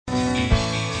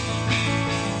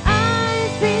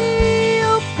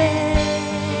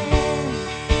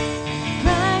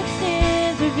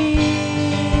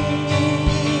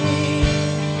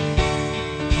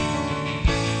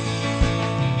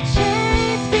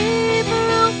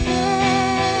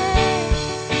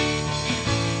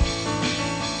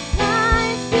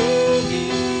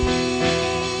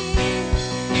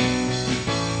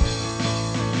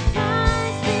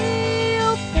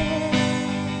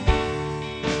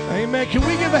Amen. Can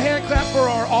we give a hand clap for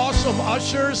our awesome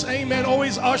ushers? Amen.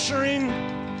 Always ushering.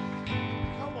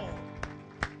 Come on.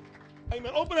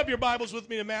 Amen. Open up your Bibles with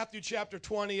me to Matthew chapter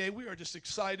 28. We are just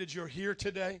excited you're here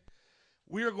today.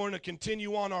 We are going to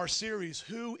continue on our series,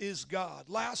 Who is God?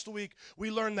 Last week, we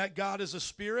learned that God is a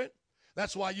spirit.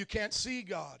 That's why you can't see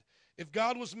God. If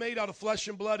God was made out of flesh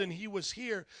and blood and he was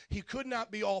here, he could not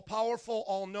be all-powerful,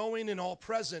 all-knowing, and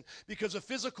all-present because a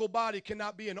physical body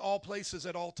cannot be in all places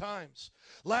at all times.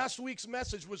 Last week's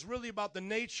message was really about the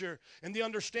nature and the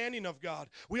understanding of God.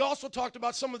 We also talked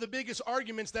about some of the biggest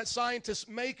arguments that scientists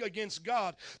make against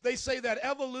God. They say that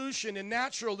evolution and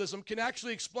naturalism can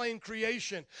actually explain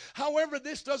creation. However,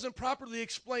 this doesn't properly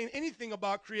explain anything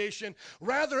about creation.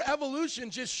 Rather,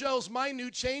 evolution just shows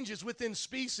minute changes within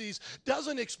species,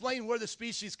 doesn't explain where the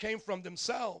species came from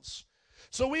themselves.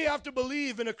 So we have to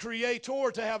believe in a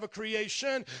creator to have a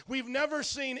creation. We've never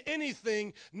seen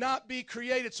anything not be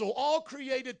created. So all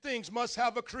created things must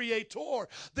have a creator.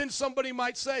 Then somebody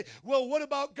might say, well, what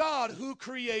about God? Who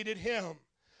created him?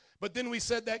 But then we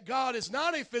said that God is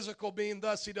not a physical being,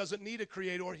 thus he doesn't need a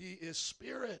creator. He is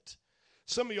spirit.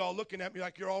 Some of y'all looking at me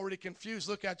like you're already confused.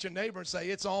 Look at your neighbor and say,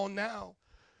 it's on now.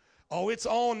 Oh, it's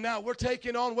on now. We're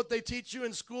taking on what they teach you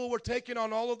in school. We're taking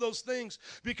on all of those things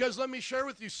because let me share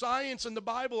with you, science and the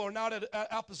Bible are not at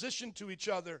opposition to each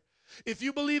other. If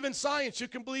you believe in science, you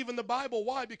can believe in the Bible.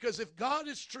 Why? Because if God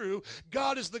is true,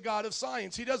 God is the God of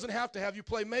science. He doesn't have to have you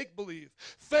play make-believe.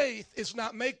 Faith is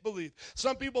not make-believe.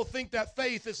 Some people think that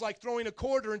faith is like throwing a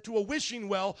quarter into a wishing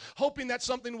well, hoping that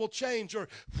something will change, or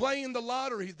playing the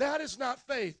lottery. That is not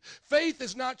faith. Faith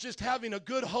is not just having a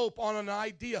good hope on an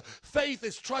idea. Faith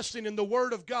is trusting in the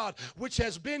Word of God, which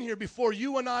has been here before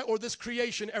you and I or this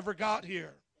creation ever got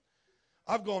here.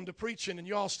 I've gone to preaching, and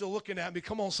y'all still looking at me.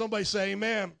 Come on, somebody say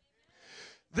amen.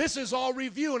 This is all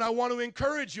review, and I want to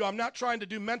encourage you. I'm not trying to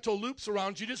do mental loops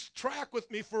around you. Just track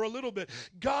with me for a little bit.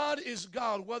 God is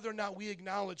God, whether or not we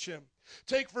acknowledge him.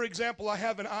 Take, for example, I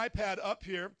have an iPad up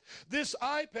here. This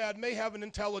iPad may have an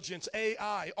intelligence,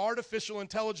 AI, artificial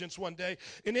intelligence one day,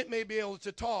 and it may be able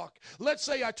to talk. Let's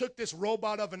say I took this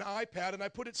robot of an iPad and I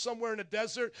put it somewhere in a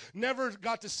desert, never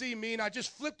got to see me, and I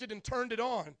just flipped it and turned it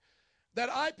on. That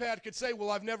iPad could say,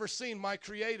 well, I've never seen my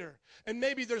creator. And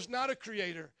maybe there's not a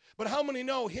creator. But how many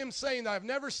know him saying that I've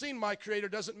never seen my creator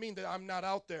doesn't mean that I'm not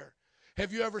out there?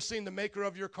 Have you ever seen the maker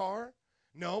of your car?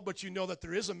 No, but you know that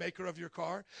there is a maker of your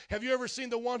car. Have you ever seen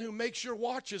the one who makes your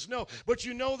watches? No, but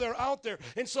you know they're out there.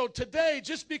 And so today,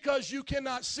 just because you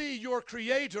cannot see your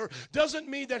creator doesn't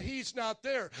mean that he's not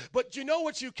there. But you know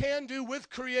what you can do with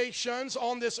creations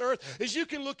on this earth is you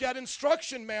can look at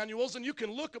instruction manuals and you can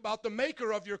look about the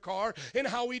maker of your car and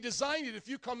how he designed it if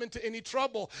you come into any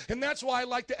trouble. And that's why I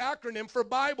like the acronym for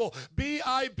Bible,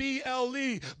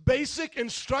 B-I-B-L-E, basic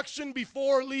instruction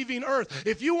before leaving earth.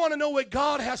 If you want to know what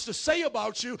God has to say about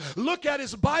you, look at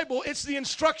his Bible. It's the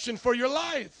instruction for your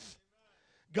life.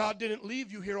 God didn't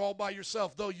leave you here all by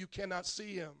yourself, though you cannot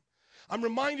see him. I'm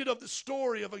reminded of the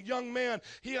story of a young man.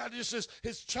 He had just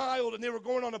his child, and they were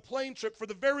going on a plane trip for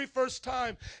the very first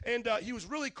time, and he was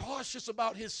really cautious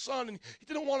about his son, and he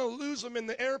didn't want to lose him in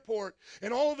the airport.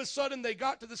 And all of a sudden, they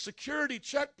got to the security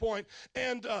checkpoint,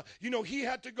 and he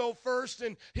had to go first,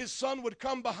 and his son would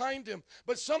come behind him.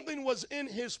 But something was in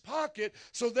his pocket,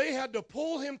 so they had to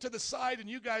pull him to the side, and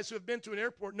you guys who have been to an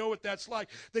airport know what that's like.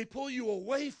 They pull you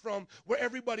away from where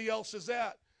everybody else is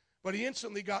at. But he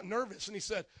instantly got nervous, and he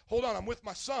said, hold on, I'm with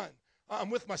my son.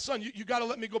 I'm with my son. You got to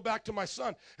let me go back to my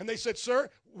son. And they said, sir,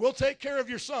 we'll take care of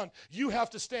your son. You have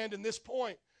to stand in this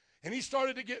point. And he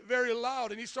started to get very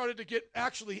loud, and he started to get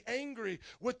actually angry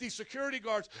with these security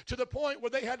guards to the point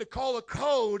where they had to call a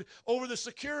code over the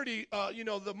security,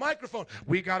 the microphone.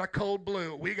 We got a code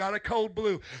blue. We got a code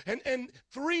blue. And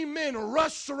 3 men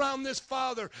rushed around this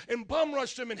father and bum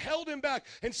rushed him and held him back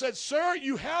and said, sir,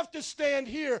 you have to stand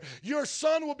here. Your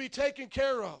son will be taken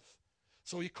care of.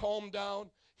 So he calmed down.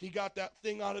 He got that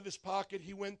thing out of his pocket.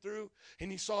 He went through,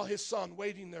 and he saw his son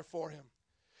waiting there for him.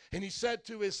 And he said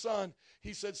to his son,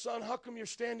 he said, son, how come you're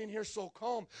standing here so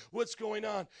calm? What's going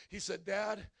on? He said,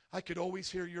 Dad, I could always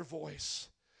hear your voice.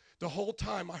 The whole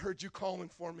time I heard you calling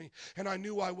for me, and I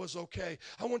knew I was okay.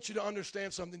 I want you to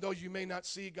understand something. Though you may not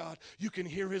see God, you can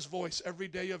hear his voice every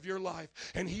day of your life.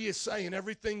 And he is saying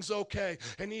everything's okay.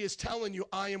 And he is telling you,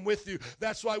 I am with you.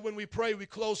 That's why when we pray, we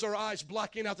close our eyes,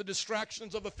 blocking out the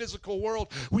distractions of a physical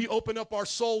world. We open up our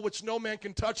soul, which no man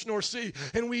can touch nor see.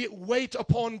 And we wait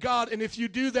upon God. And if you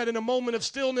do that in a moment of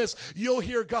stillness, you'll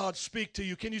hear God speak to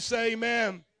you. Can you say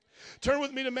amen? Turn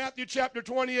with me to Matthew chapter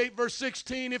 28, verse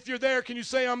 16. If you're there, can you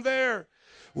say I'm there?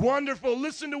 Wonderful.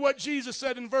 Listen to what Jesus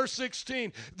said in verse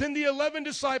 16. Then the 11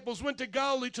 disciples went to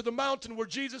Galilee to the mountain where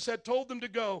Jesus had told them to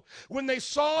go. When they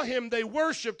saw him, they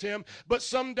worshiped him, but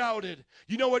some doubted.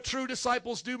 You know what true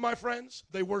disciples do, my friends?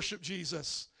 They worship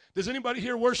Jesus. Does anybody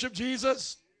here worship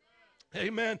Jesus?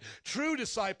 Amen. True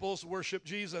disciples worship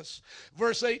Jesus.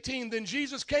 Verse 18, then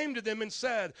Jesus came to them and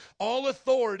said, all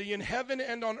authority in heaven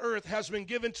and on earth has been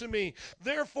given to me.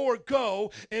 Therefore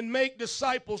go and make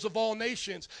disciples of all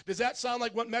nations. Does that sound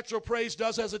like what Metro Praise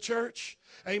does as a church?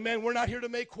 Amen. We're not here to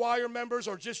make choir members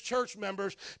or just church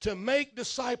members, to make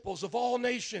disciples of all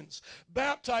nations,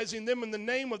 baptizing them in the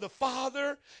name of the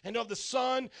Father and of the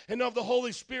Son and of the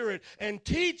Holy Spirit, and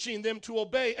teaching them to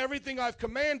obey everything I've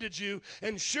commanded you,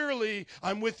 and surely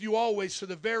I'm with you always to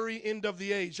the very end of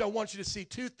the age. I want you to see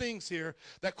two things here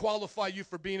that qualify you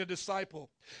for being a disciple.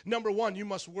 Number one, you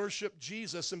must worship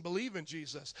Jesus and believe in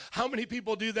Jesus. How many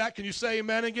people do that? Can you say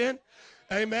amen again?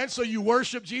 Amen. So you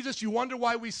worship Jesus. You wonder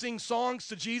why we sing songs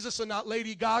to Jesus and not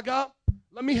Lady Gaga?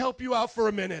 Let me help you out for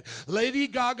a minute. Lady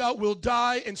Gaga will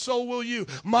die, and so will you.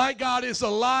 My God is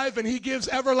alive, and he gives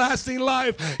everlasting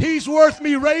life. He's worth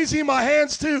me raising my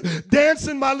hands to,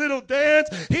 dancing my little dance.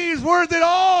 He's worth it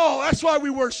all. That's why we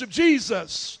worship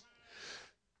Jesus.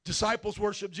 Disciples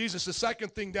worship Jesus. The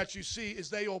second thing that you see is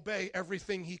they obey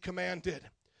everything he commanded.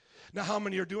 Now, how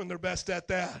many are doing their best at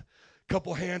that?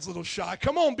 Couple hands, a little shy.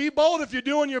 Come on, be bold if you're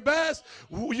doing your best.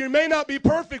 You may not be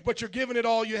perfect, but you're giving it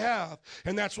all you have.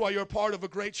 And that's why you're a part of a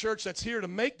great church that's here to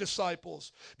make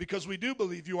disciples, because we do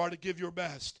believe you are to give your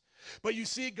best. But you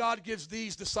see, God gives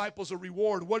these disciples a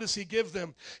reward. What does he give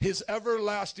them? His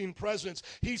everlasting presence.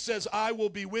 He says, I will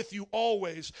be with you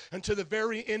always until the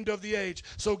very end of the age.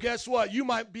 So guess what? You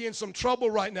might be in some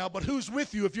trouble right now, but who's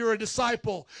with you if you're a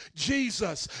disciple?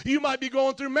 Jesus. You might be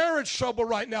going through marriage trouble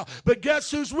right now, but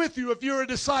guess who's with you if you're a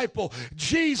disciple?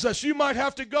 Jesus. You might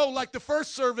have to go, like the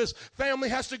first service family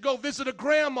has to go visit a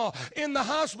grandma in the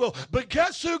hospital, but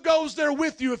guess who goes there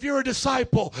with you if you're a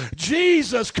disciple?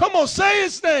 Jesus. Come on, say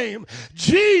his name.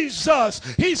 Jesus.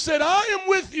 He said, I am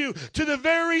with you to the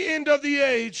very end of the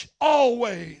age,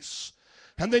 always.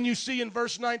 And then you see in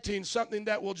verse 19 something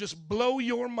that will just blow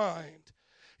your mind.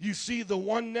 You see the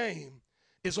one name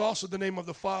is also the name of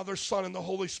the Father, Son, and the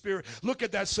Holy Spirit. Look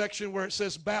at that section where it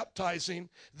says baptizing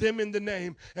them in the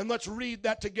name. And let's read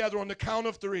that together on the count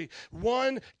of three.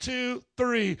 1, 2,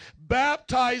 3.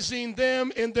 Baptizing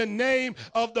them in the name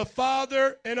of the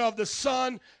Father and of the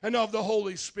Son and of the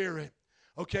Holy Spirit.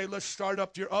 Okay, let's start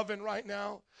up your oven right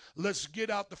now. Let's get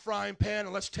out the frying pan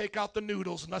and let's take out the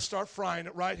noodles and let's start frying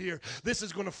it right here. This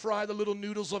is going to fry the little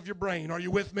noodles of your brain. Are you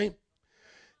with me?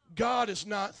 God is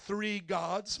not three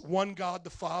gods. One God the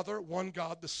Father, one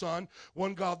God the Son,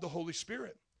 one God the Holy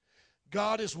Spirit.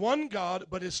 God is one God,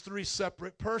 but is three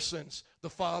separate persons: the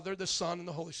Father, the Son, and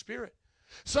the Holy Spirit.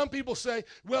 Some people say,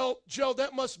 well, Joe,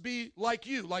 that must be like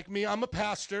you, like me. I'm a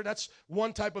pastor. That's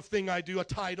one type of thing I do, a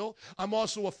title. I'm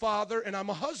also a father, and I'm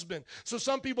a husband. So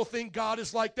some people think God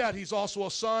is like that. He's also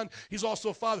a son. He's also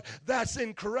a father. That's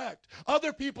incorrect.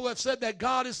 Other people have said that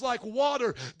God is like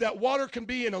water, that water can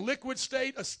be in a liquid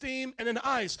state, a steam, and an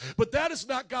ice. But that is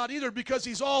not God either, because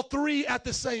he's all three at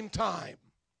the same time.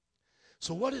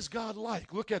 So what is God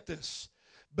like? Look at this.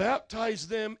 Baptize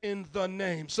them in the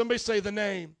name. Somebody say the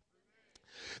name.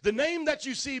 The name that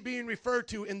you see being referred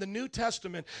to in the New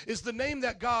Testament is the name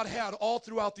that God had all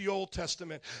throughout the Old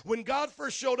Testament. When God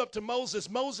first showed up to Moses,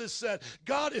 Moses said,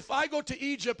 God, if I go to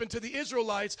Egypt and to the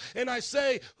Israelites and I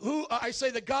say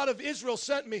the God of Israel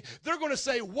sent me, they're going to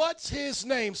say, what's his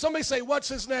name? Somebody say, what's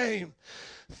his name?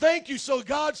 Thank you. So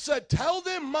God said, tell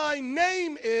them my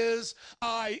name is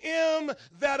I am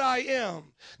that I am.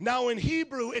 Now in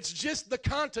Hebrew, it's just the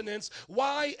consonants,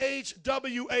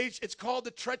 YHWH. It's called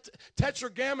the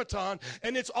Tetragrammaton,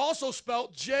 and it's also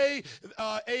spelled JHVH,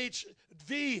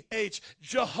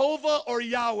 Jehovah or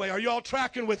Yahweh. Are you all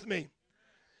tracking with me?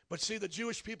 But see, the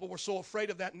Jewish people were so afraid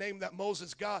of that name that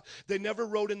Moses got, they never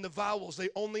wrote in the vowels. They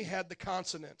only had the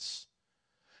consonants.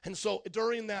 And so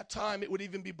during that time, it would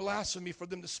even be blasphemy for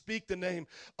them to speak the name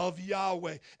of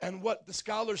Yahweh. And what the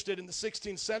scholars did in the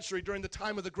 16th century during the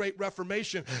time of the Great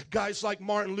Reformation, guys like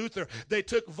Martin Luther, they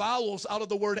took vowels out of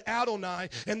the word Adonai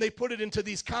and they put it into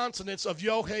these consonants of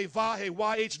Yohe, Vahe,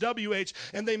 YHWH,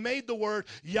 and they made the word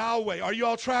Yahweh. Are you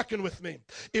all tracking with me?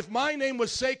 If my name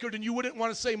was sacred and you wouldn't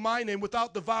want to say my name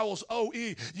without the vowels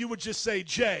O-E, you would just say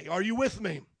J. Are you with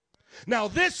me? Now,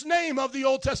 this name of the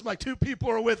Old Testament, like two people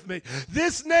are with me,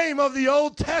 this name of the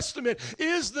Old Testament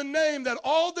is the name that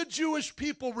all the Jewish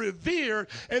people revered,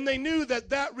 and they knew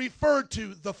that that referred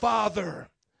to the Father.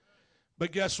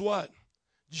 But guess what?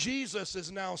 Jesus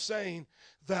is now saying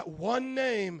that one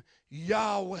name,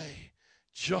 Yahweh,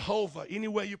 Jehovah, any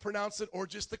way you pronounce it, or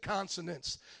just the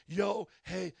consonants. Yo,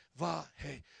 hey, va,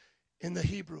 hey. In the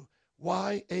Hebrew,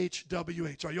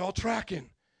 YHWH. Are you all tracking?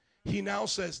 He now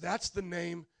says that's the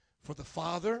name for the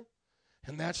Father,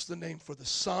 and that's the name for the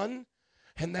Son,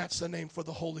 and that's the name for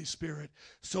the Holy Spirit.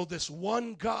 So this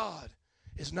one God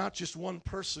is not just one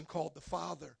person called the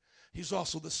Father. He's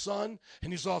also the Son,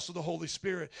 and he's also the Holy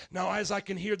Spirit. Now, as I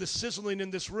can hear the sizzling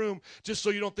in this room, just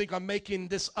so you don't think I'm making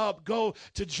this up, go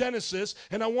to Genesis,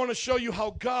 and I want to show you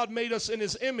how God made us in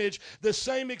his image the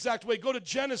same exact way. Go to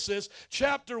Genesis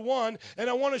chapter 1, and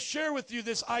I want to share with you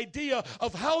this idea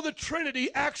of how the Trinity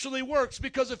actually works,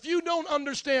 because if you don't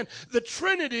understand the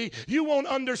Trinity, you won't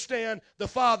understand the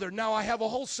Father. Now, I have a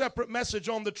whole separate message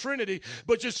on the Trinity,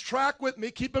 but just track with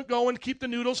me, keep it going, keep the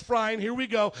noodles frying. Here we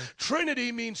go.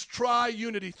 Trinity means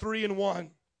tri-unity, 3 in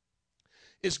 1.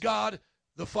 Is God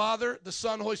the Father, the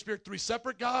Son, Holy Spirit, 3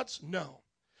 separate gods? No.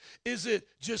 Is it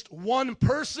just one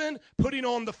person putting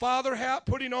on the Father hat,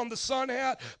 putting on the Son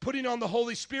hat, putting on the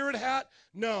Holy Spirit hat?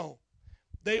 No.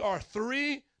 They are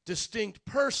 3 distinct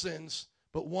persons,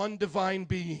 but one divine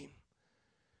being.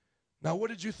 Now, what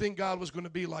did you think God was going to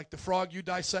be like? The frog you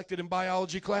dissected in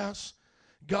biology class?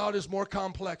 God is more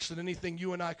complex than anything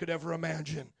you and I could ever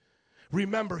imagine.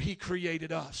 Remember, he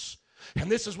created us.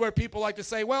 And this is where people like to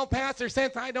say, well, Pastor,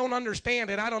 since I don't understand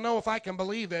it, I don't know if I can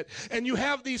believe it. And you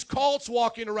have these cults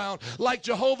walking around like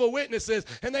Jehovah Witnesses,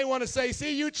 and they want to say,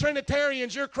 see, you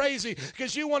Trinitarians, you're crazy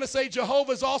because you want to say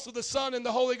Jehovah's also the Son and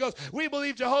the Holy Ghost. We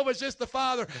believe Jehovah's just the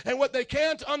Father. And what they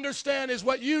can't understand is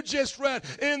what you just read.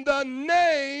 In the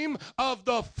name of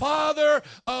the Father,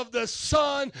 of the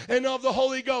Son, and of the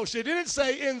Holy Ghost. It didn't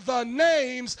say in the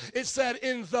names, it said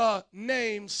in the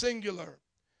name singular.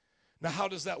 Now, how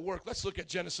does that work? Let's look at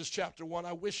Genesis chapter 1.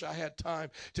 I wish I had time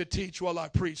to teach while I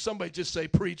preach. Somebody just say,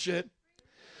 preach it.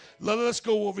 Let's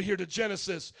go over here to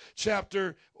Genesis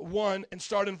chapter 1 and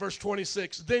start in verse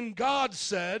 26. Then God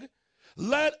said,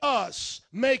 let us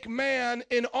make man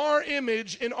in our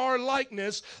image, in our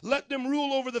likeness. Let them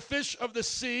rule over the fish of the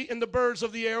sea and the birds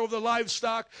of the air, over the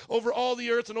livestock, over all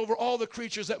the earth, and over all the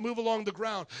creatures that move along the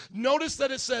ground. Notice that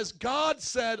it says, God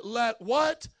said, let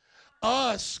what?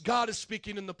 Us. God is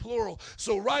speaking in the plural.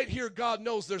 So right here, God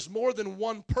knows there's more than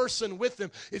one person with him.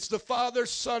 It's the Father,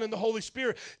 Son, and the Holy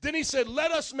Spirit. Then he said,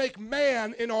 let us make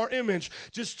man in our image.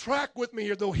 Just track with me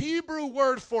here. The Hebrew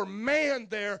word for man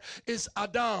there is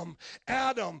Adam.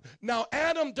 Adam. Now,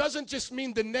 Adam doesn't just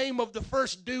mean the name of the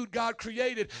first dude God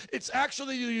created. It's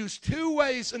actually used 2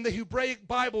 ways in the Hebraic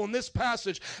Bible in this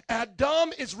passage.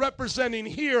 Adam is representing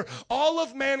here all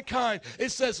of mankind. It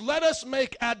says, let us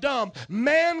make Adam,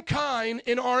 mankind,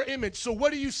 in our image. So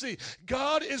what do you see?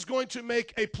 God is going to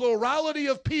make a plurality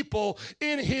of people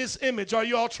in his image. Are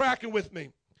you all tracking with me?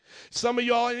 Some of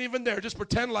y'all ain't even there. Just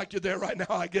pretend like you're there right now,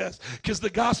 I guess, because the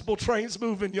gospel train's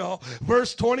moving, y'all.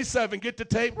 Verse 27, get the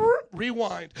tape,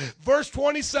 rewind. Verse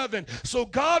 27, so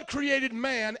God created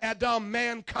man, Adam,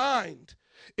 mankind.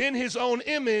 In his own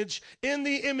image, in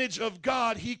the image of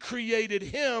God, he created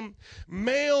him.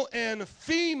 Male and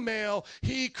female,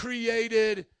 he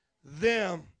created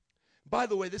them. By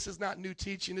the way, this is not new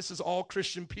teaching. This is all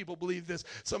Christian people believe this.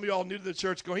 Some of y'all new to the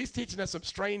church going, he's teaching us some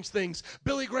strange things.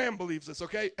 Billy Graham believes this,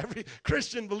 okay? Every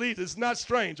Christian believes it. It's not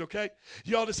strange, okay?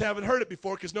 Y'all just haven't heard it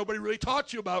before because nobody really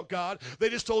taught you about God. They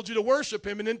just told you to worship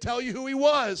him and didn't tell you who he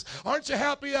was. Aren't you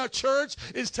happy our church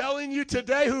is telling you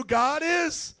today who God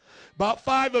is? About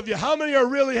 5 of you. How many are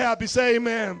really happy? Say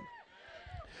amen.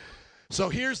 So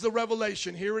here's the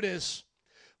revelation. Here it is.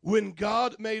 When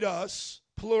God made us,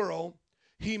 plural,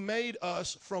 he made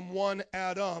us from one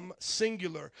Adam,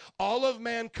 singular. All of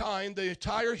mankind, the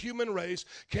entire human race,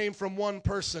 came from one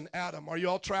person, Adam. Are you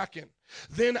all tracking?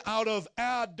 Then out of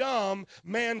Adam,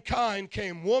 mankind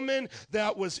came woman,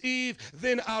 that was Eve.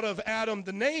 Then out of Adam,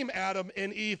 the name Adam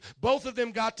and Eve, both of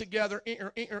them got together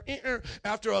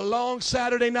after a long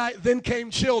Saturday night. Then came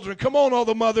children. Come on, all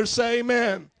the mothers, say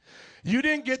amen. You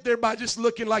didn't get there by just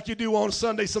looking like you do on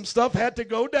Sunday. Some stuff had to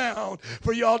go down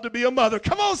for y'all to be a mother.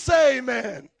 Come on, say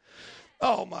amen.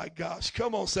 Oh, my gosh.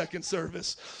 Come on, second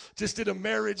service. Just did a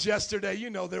marriage yesterday. You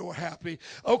know they were happy.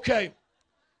 Okay.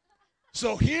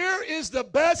 So here is the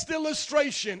best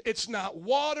illustration. It's not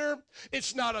water.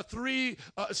 It's not a three-leaf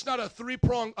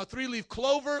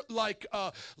clover like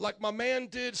my man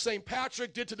did, St.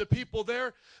 Patrick did to the people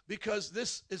there, because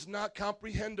this is not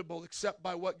comprehensible except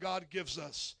by what God gives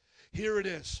us. Here it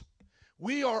is.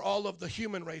 We are all of the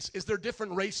human race. Is there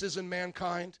different races in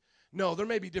mankind? No, there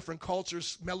may be different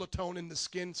cultures, melatonin, the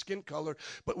skin color,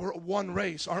 but we're one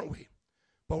race, aren't we?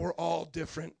 But we're all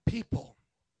different people.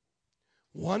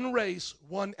 One race,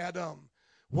 one Adam,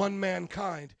 one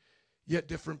mankind, yet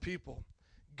different people.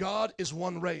 God is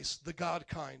one race, the God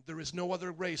kind. There is no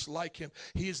other race like him.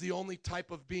 He is the only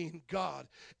type of being, God.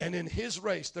 And in his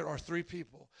race, there are three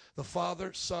people, the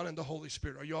Father, Son, and the Holy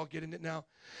Spirit. Are you all getting it now?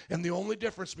 And the only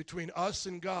difference between us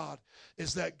and God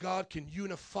is that God can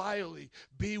unifiably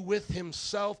be with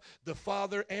himself, the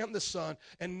Father and the Son,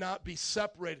 and not be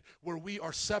separated, where we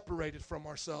are separated from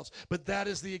ourselves. But that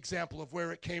is the example of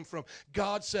where it came from.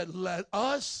 God said, let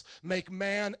us make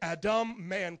man, Adam,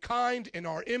 mankind in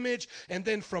our image, and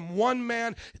then from one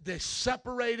man they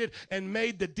separated and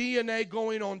made the DNA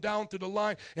going on down through the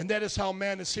line, and that is how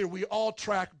man is here. We all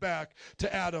track back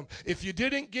to Adam. If you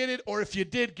didn't get it, or if you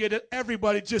did get it,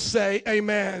 everybody just say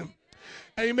amen.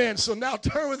 Amen. So now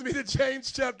turn with me to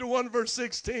James chapter 1 verse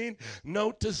 16.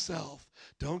 Note to self,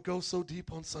 don't go so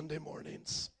deep on Sunday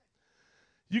mornings.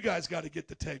 You guys got to get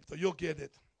the tape though. You'll get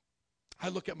it. I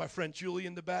look at my friend Julie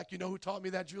in the back. You know who taught me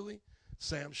that, Julie?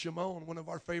 Sam Shimon, one of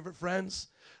our favorite friends,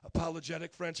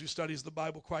 apologetic friends who studies the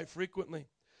Bible quite frequently.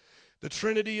 The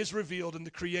Trinity is revealed in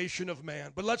the creation of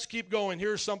man. But let's keep going.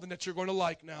 Here's something that you're going to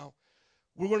like now.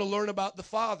 We're going to learn about the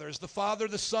Father. Is the Father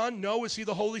the Son? No. Is he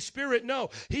the Holy Spirit? No.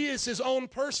 He is his own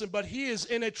person, but he is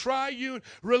in a triune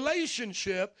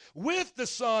relationship with the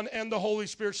Son and the Holy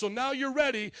Spirit. So now you're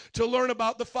ready to learn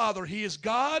about the Father. He is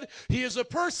God. He is a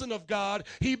person of God.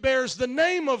 He bears the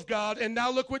name of God. And now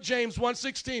look what James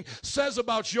 1:16 says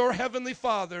about your heavenly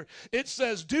Father. It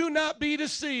says, do not be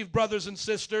deceived, brothers and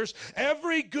sisters.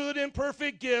 Every good and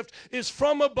perfect gift is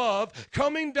from above,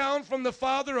 coming down from the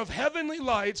Father of heavenly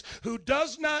lights, who does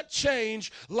not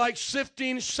change like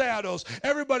shifting shadows.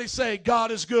 Everybody say, God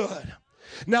is good.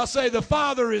 Now say, the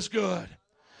Father is good.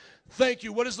 Thank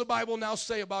you. What does the Bible now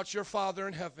say about your Father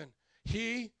in heaven?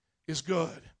 He is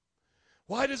good.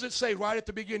 Why does it say right at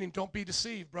the beginning, don't be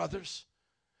deceived, brothers?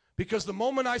 Because the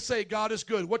moment I say God is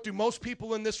good, what do most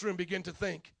people in this room begin to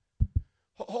think?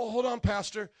 Hold on,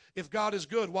 Pastor. If God is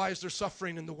good, why is there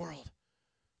suffering in the world?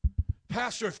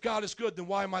 Pastor, if God is good, then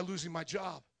why am I losing my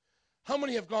job? How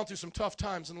many have gone through some tough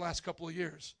times in the last couple of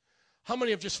years? How many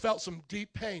have just felt some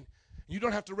deep pain? You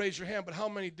don't have to raise your hand, but how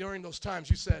many during those times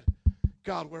you said,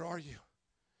 God, where are you?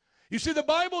 You see, the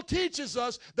Bible teaches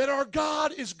us that our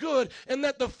God is good, and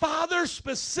that the Father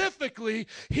specifically,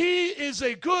 he is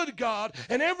a good God,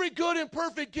 and every good and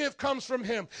perfect gift comes from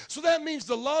him. So that means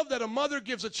the love that a mother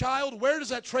gives a child, where does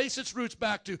that trace its roots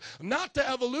back to? Not to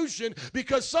evolution,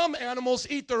 because some animals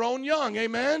eat their own young,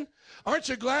 amen? Aren't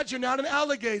you glad you're not an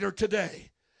alligator today?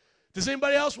 Does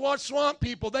anybody else watch Swamp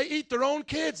People? They eat their own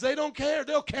kids. They don't care.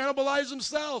 They'll cannibalize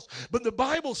themselves. But the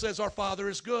Bible says our Father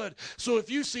is good. So if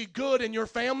you see good in your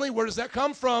family, where does that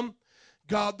come from?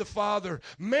 God the Father.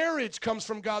 Marriage comes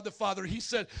from God the Father. He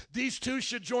said, these two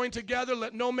should join together.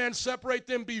 Let no man separate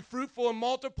them. Be fruitful and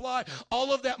multiply.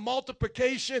 All of that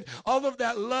multiplication, all of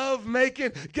that love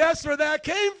making. Guess where that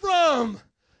came from?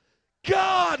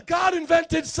 God. God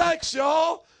invented sex,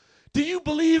 y'all. Do you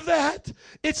believe that?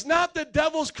 It's not the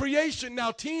devil's creation.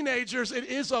 Now, teenagers, it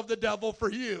is of the devil for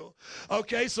you.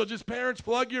 Okay, so just parents,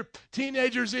 plug your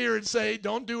teenager's ear and say,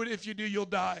 don't do it. If you do, you'll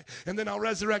die. And then I'll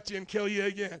resurrect you and kill you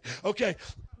again. Okay,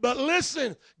 but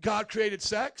listen, God created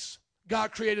sex.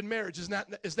 God created marriage. Is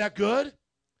that good?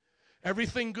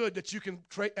 Everything good that you can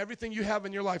create, everything you have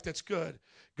in your life that's good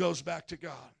goes back to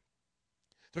God.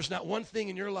 There's not one thing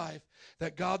in your life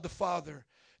that God the Father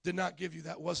did not give you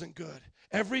that wasn't good.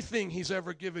 Everything he's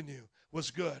ever given you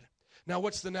was good. Now,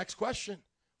 what's the next question?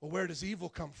 Well, where does evil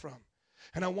come from?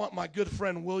 And I want my good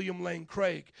friend William Lane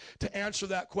Craig to answer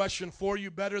that question for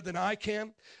you better than I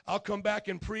can. I'll come back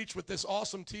and preach what this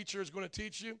awesome teacher is going to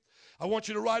teach you. I want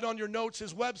you to write on your notes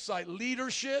his website, Leader,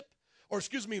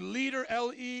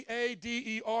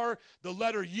 L-E-A-D-E-R, the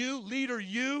letter U,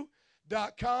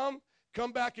 leaderu.com.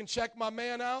 Come back and check my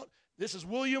man out. This is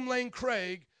William Lane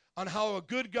Craig on how a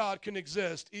good God can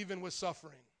exist even with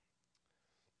suffering.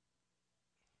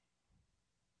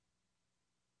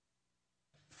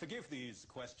 Forgive these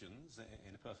questions.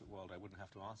 In a perfect world, I wouldn't have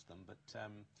to ask them. But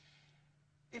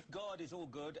if God is all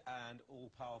good and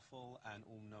all-powerful and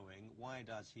all-knowing, why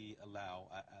does he allow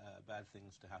bad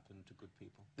things to happen to good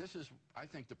people? This is, I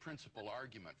think, the principal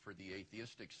argument for the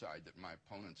atheistic side that my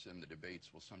opponents in the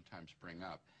debates will sometimes bring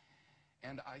up.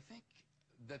 And I think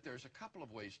that there's a couple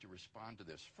of ways to respond to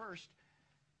this. First,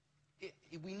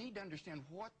 we need to understand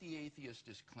what the atheist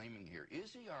is claiming here.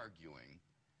 Is he arguing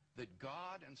that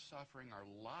God and suffering are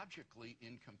logically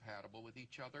incompatible with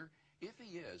each other? If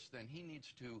he is, then he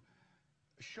needs to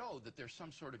show that there's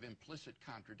some sort of implicit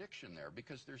contradiction there,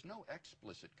 because there's no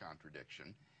explicit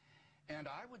contradiction. And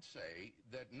I would say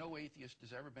that no atheist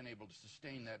has ever been able to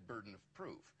sustain that burden of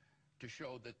proof, to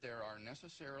show that there are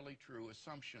necessarily true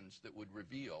assumptions that would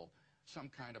reveal some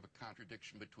kind of a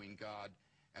contradiction between God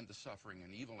and the suffering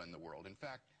and evil in the world. In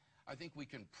fact, I think we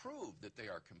can prove that they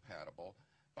are compatible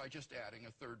by just adding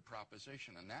a third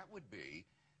proposition, and that would be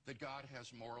that God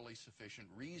has morally sufficient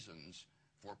reasons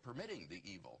for permitting the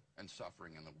evil and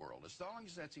suffering in the world. As long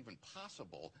as that's even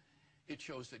possible, it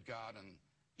shows that God and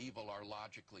evil are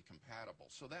logically compatible.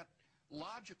 So that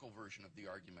logical version of the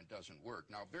argument doesn't work.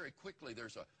 Now, very quickly,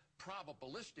 there's a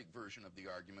probabilistic version of the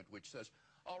argument which says,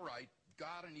 all right,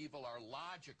 God and evil are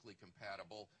logically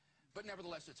compatible, but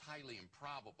nevertheless, it's highly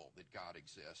improbable that God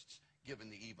exists, given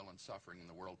the evil and suffering in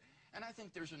the world. And I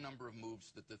think there's a number of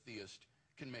moves that the theist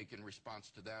can make in response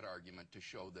to that argument to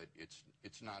show that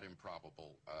it's not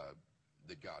improbable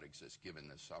that God exists, given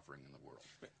the suffering in the world.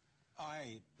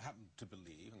 I happen to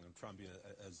believe, I'm going to try and be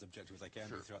as objective as I can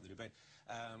Sure. throughout the debate,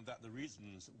 that the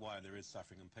reasons why there is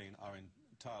suffering and pain are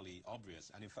entirely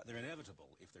obvious, and in fact they're inevitable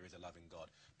if there is a loving God.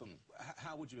 But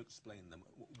how would you explain them?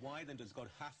 Why then does God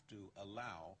have to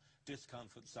allow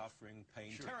discomfort, suffering,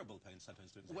 pain, Sure. terrible pain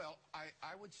sometimes to exist? Well,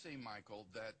 I would say, Michael,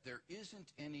 that there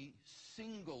isn't any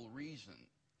single reason.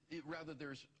 Rather,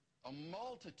 there's a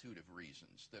multitude of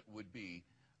reasons that would be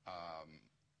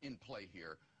in play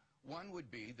here. One would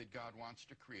be that God wants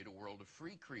to create a world of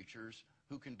free creatures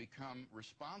who can become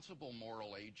responsible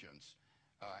moral agents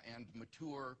and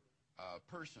mature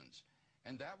persons.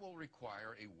 And that will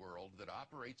require a world that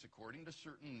operates according to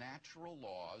certain natural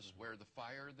laws, where the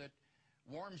fire that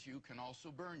warms you can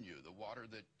also burn you, the water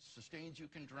that sustains you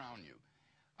can drown you.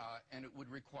 And it would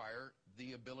require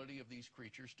the ability of these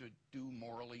creatures to do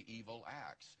morally evil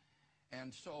acts.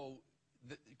 And so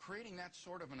creating that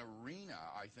sort of an arena,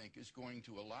 I think, is going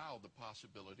to allow the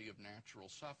possibility of natural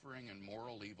suffering and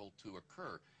moral evil to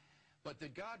occur. But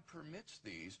that God permits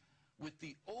these with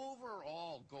the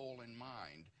overall goal in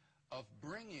mind of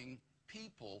bringing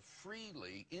people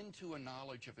freely into a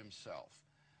knowledge of himself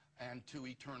and to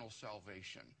eternal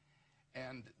salvation.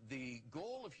 And the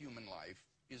goal of human life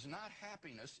is not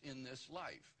happiness in this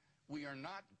life. We are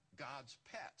not God's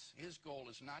pets. His goal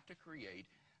is not to create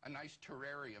a nice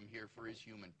terrarium here for his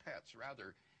human pets.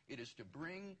 Rather, it is to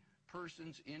bring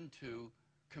persons into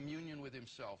communion with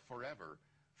himself forever,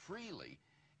 freely.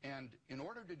 And in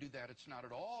order to do that, it's not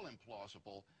at all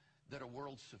implausible that a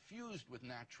world suffused with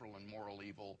natural and moral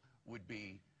evil would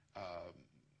be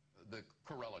the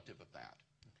correlative of that.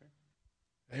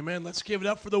 Okay. Amen. Let's give it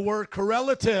up for the word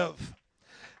correlative.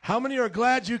 How many are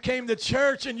glad you came to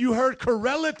church and you heard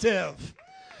correlative?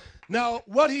 Now,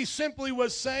 what he simply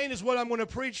was saying is what I'm going to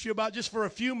preach to you about just for a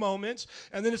few moments,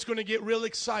 and then it's going to get real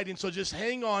exciting. So just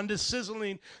hang on. This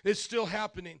sizzling is still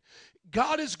happening.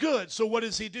 God is good, so what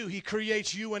does he do? He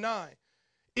creates you and I.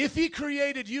 If he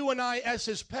created you and I as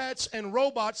his pets and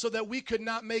robots so that we could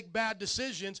not make bad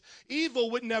decisions,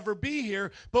 evil would never be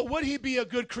here, but would he be a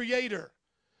good creator?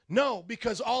 No,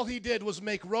 because all he did was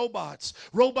make robots.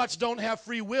 Robots don't have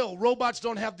free will. Robots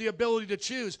don't have the ability to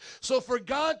choose. So for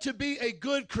God to be a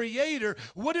good creator,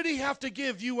 what did he have to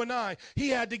give you and I? He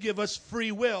had to give us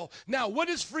free will. Now, what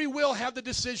does free will have the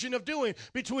decision of doing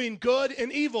between good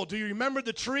and evil? Do you remember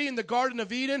the tree in the Garden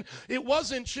of Eden? It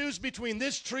wasn't choose between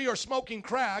this tree or smoking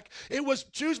crack. It was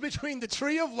choose between the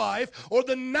tree of life or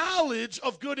the knowledge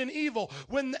of good and evil.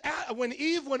 When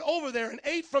Eve went over there and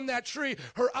ate from that tree,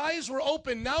 her eyes were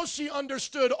open. Now she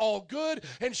understood all good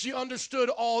and she understood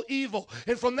all evil.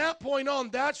 And from that point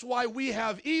on, that's why we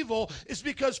have evil, is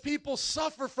because people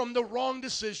suffer from the wrong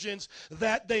decisions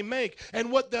that they make.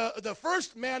 And what the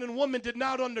first man and woman did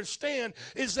not understand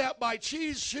is that by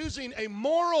choosing a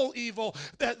moral evil,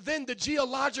 that then the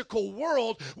geological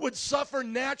world would suffer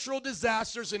natural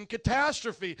disasters and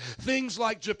catastrophe. Things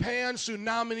like Japan,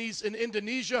 tsunamis in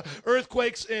Indonesia,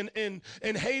 earthquakes in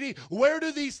Haiti. Where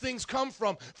do these things come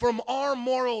from? From our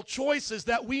moral choices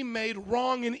that we made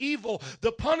wrong and evil.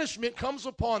 The punishment comes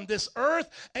upon this earth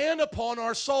and upon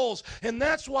our souls. And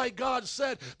that's why God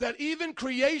said that even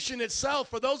creation itself,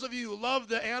 for those of you who love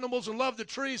the animals and love the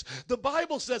trees, the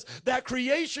Bible says that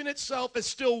creation itself is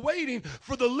still waiting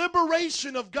for the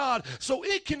liberation of God so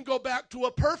it can go back to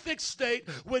a perfect state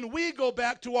when we go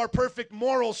back to our perfect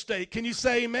moral state. Can you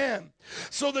say amen?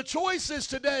 So the choice is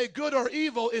today, good or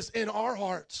evil, is in our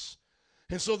hearts.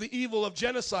 And so the evil of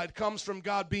genocide comes from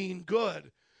God being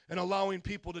good and allowing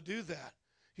people to do that.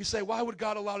 You say, why would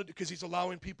God allow it? Because he's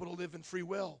allowing people to live in free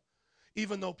will,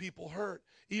 even though people hurt,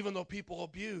 even though people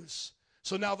abuse.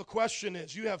 So now the question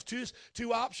is, you have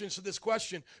two options to this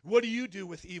question. What do you do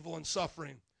with evil and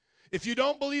suffering? If you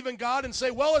don't believe in God and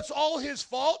say, well, it's all his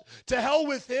fault, to hell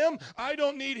with him, I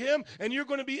don't need him, and you're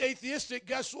going to be atheistic,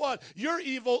 guess what? Your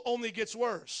evil only gets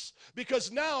worse.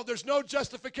 Because now there's no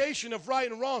justification of right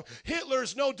and wrong. Hitler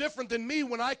is no different than me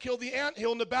when I kill the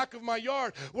anthill in the back of my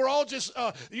yard. We're all just,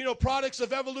 products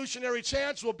of evolutionary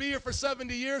chance. We'll be here for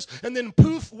 70 years, and then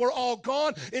poof, we're all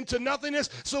gone into nothingness.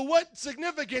 So what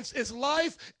significance is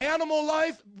life, animal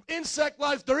life, insect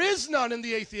life? There is none in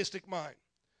the atheistic mind.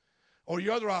 Or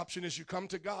your other option is you come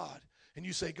to God and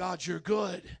you say, God, you're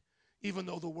good, even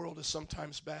though the world is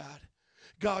sometimes bad.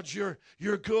 God, you're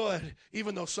good,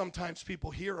 even though sometimes people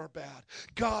here are bad.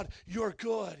 God, you're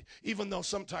good, even though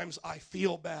sometimes I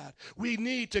feel bad. We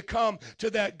need to come to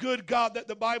that good God that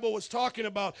the Bible was talking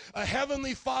about, a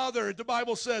heavenly Father. The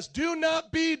Bible says, do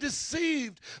not be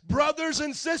deceived, brothers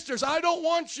and sisters. I don't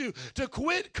want you to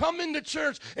quit coming to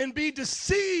church and be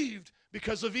deceived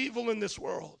because of evil in this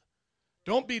world.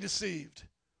 Don't be deceived.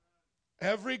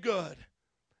 Every good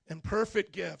and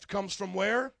perfect gift comes from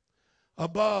where?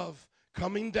 Above,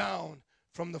 coming down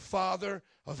from the Father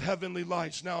of heavenly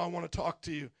lights. Now I want to talk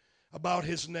to you about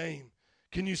his name.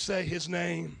 Can you say his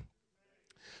name?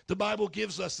 The Bible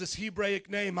gives us this Hebraic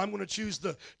name. I'm going to choose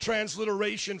the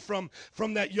transliteration from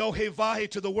that Yohevah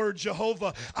to the word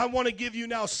Jehovah. I want to give you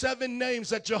now 7 names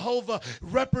that Jehovah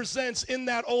represents in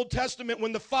that Old Testament.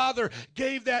 When the Father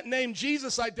gave that name,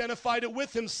 Jesus identified it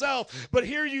with himself. But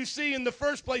here you see in the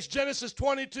first place, Genesis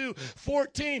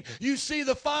 22:14, you see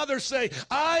the Father say,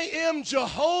 I am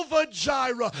Jehovah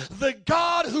Jireh, the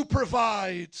God who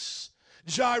provides.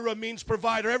 Jireh means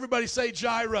provider. Everybody say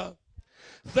Jireh.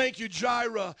 Thank you.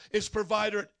 Jireh is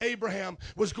provider. Abraham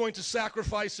was going to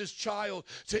sacrifice his child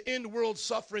to end world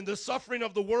suffering, the suffering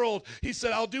of the world. He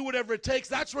said, I'll do whatever it takes.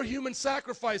 That's where human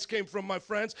sacrifice came from, my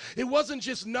friends. It wasn't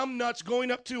just numbnuts going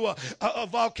up to a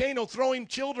volcano, throwing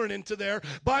children into there.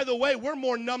 By the way, we're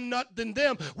more numbnut than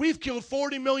them. We've killed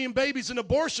 40 million babies in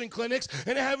abortion clinics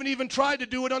and haven't even tried to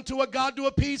do it unto a God to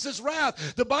appease his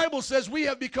wrath. The Bible says we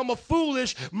have become a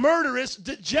foolish, murderous,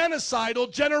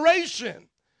 genocidal generation.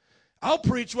 I'll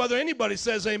preach whether anybody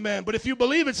says amen, but if you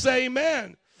believe it, say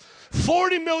amen.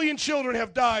 40 million children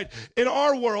have died in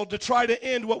our world to try to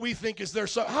end what we think is their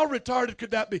suffering. How retarded could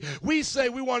that be? We say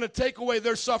we want to take away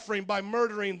their suffering by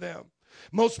murdering them.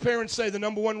 Most parents say the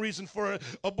number one reason for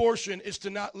abortion is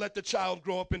to not let the child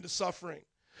grow up into suffering.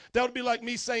 That would be like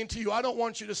me saying to you, I don't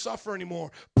want you to suffer anymore,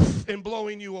 and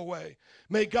blowing you away.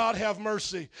 May God have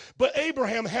mercy. But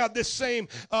Abraham had this same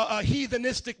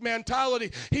heathenistic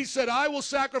mentality. He said, I will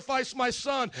sacrifice my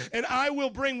son, and I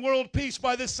will bring world peace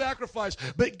by this sacrifice.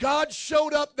 But God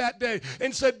showed up that day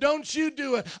and said, don't you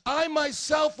do it. I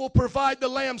myself will provide the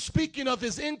lamb, speaking of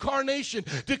his incarnation,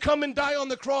 to come and die on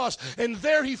the cross. And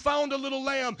there he found a little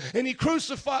lamb, and he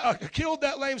killed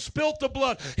that lamb, spilt the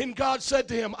blood. And God said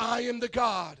to him, I am the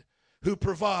God who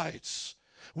provides.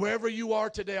 Wherever you are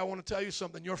today, I want to tell you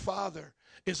something. Your Father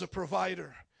is a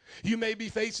provider. You may be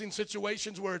facing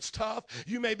situations where it's tough.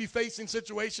 You may be facing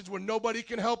situations where nobody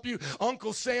can help you.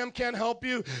 Uncle Sam can't help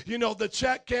you. You know, the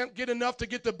check can't get enough to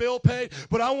get the bill paid.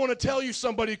 But I want to tell you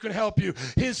somebody who can help you.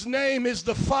 His name is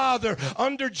the Father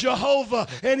under Jehovah,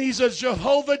 and he's a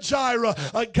Jehovah Jireh,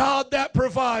 a God that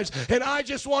provides. And I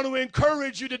just want to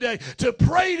encourage you today to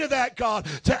pray to that God,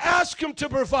 to ask him to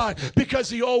provide, because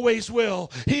he always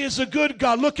will. He is a good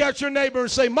God. Look at your neighbor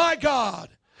and say, my God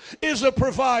is a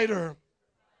provider.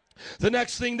 The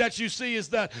next thing that you see is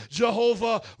that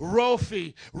Jehovah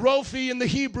Rophi. Rophi in the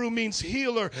Hebrew means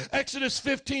healer. Exodus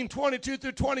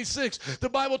 15:22-26. The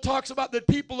Bible talks about the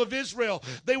people of Israel.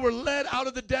 They were led out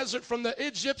of the desert from the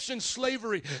Egyptian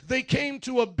slavery. They came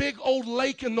to a big old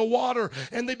lake in the water,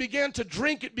 and they began to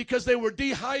drink it because they were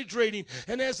dehydrating.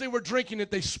 And as they were drinking it,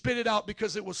 they spit it out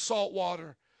because it was salt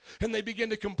water. And they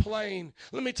begin to complain.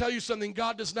 Let me tell you something.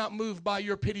 God does not move by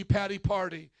your pity-patty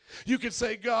party. You can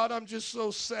say, God, I'm just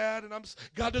so sad. And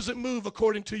God doesn't move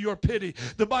according to your pity.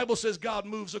 The Bible says God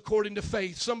moves according to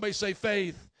faith. Somebody say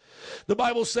faith. The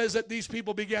Bible says that these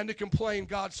people began to complain.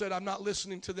 God said, I'm not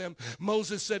listening to them.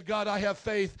 Moses said, God, I have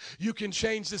faith. You can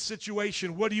change this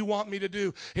situation. What do you want me to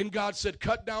do? And God said,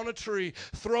 cut down a tree,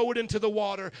 throw it into the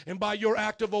water, and by your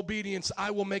act of obedience,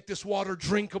 I will make this water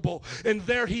drinkable. And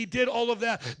there he did all of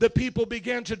that. The people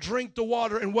began to drink the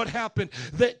water, and what happened?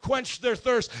 They quenched their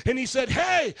thirst. And he said,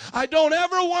 hey, I don't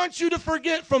ever want you to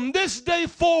forget, from this day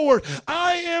forward,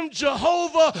 I am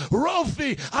Jehovah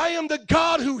Rophi. I am the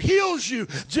God who heals you,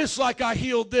 just like I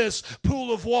healed this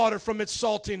pool of water from its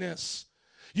saltiness.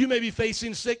 You may be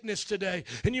facing sickness today,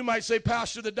 and you might say,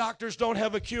 Pastor, the doctors don't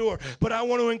have a cure. But I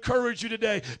want to encourage you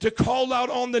today to call out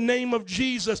on the name of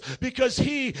Jesus, because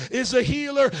he is a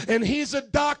healer and he's a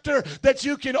doctor that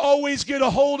you can always get a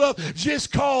hold of.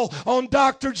 Just call on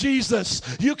Dr. Jesus.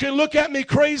 You can look at me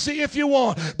crazy if you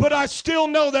want, but I still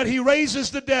know that he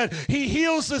raises the dead, he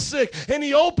heals the sick, and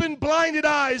he opened blinded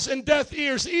eyes and deaf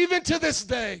ears even to this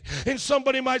day. And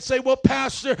somebody might say, well,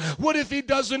 Pastor, what if he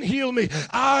doesn't heal me?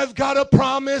 I've got a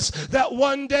promise that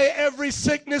one day every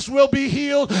sickness will be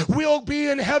healed. We'll be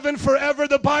in heaven forever.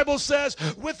 The Bible says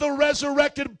with a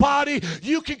resurrected body,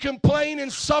 you can complain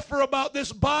and suffer about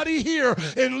this body here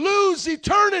and lose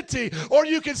eternity. Or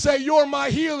you can say, you're my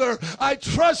healer. I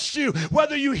trust you.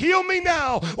 Whether you heal me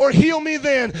now or heal me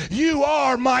then, you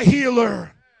are my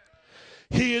healer.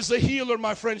 He is a healer,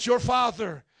 my friends. Your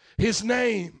Father, his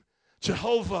name,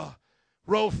 Jehovah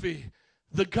Rophi,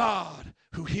 the God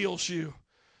who heals you.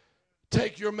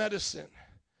 Take your medicine.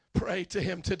 Pray to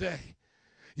him today.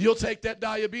 You'll take that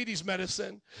diabetes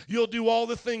medicine. You'll do all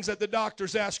the things that the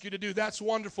doctors ask you to do. That's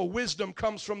wonderful. Wisdom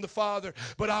comes from the Father.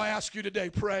 But I'll ask you today,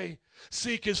 pray.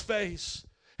 Seek his face.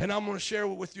 And I'm going to share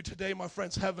with you today, my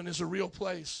friends, heaven is a real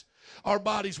place. Our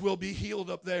bodies will be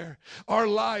healed up there. Our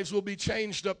lives will be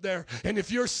changed up there. And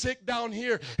if you're sick down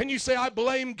here and you say, I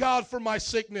blame God for my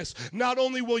sickness, not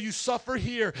only will you suffer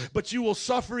here, but you will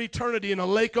suffer eternity in a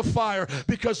lake of fire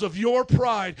because of your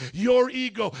pride. Your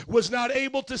ego was not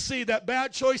able to see that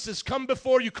bad choices come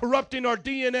before you, corrupting our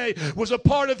DNA, was a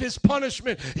part of his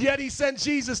punishment. Yet he sent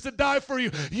Jesus to die for you.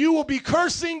 You will be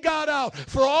cursing God out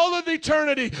for all of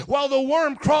eternity while the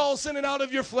worm crawls in and out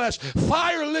of your flesh.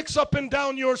 Fire licks up and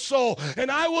down your soul. And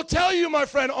I will tell you, my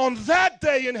friend, on that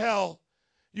day in hell,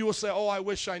 you will say, oh, I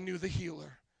wish I knew the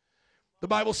healer. The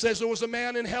Bible says there was a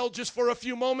man in hell just for a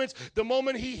few moments. The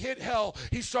moment he hit hell,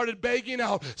 he started begging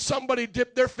out, somebody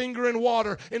dip their finger in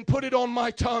water and put it on my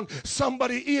tongue.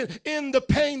 Somebody in the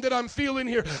pain that I'm feeling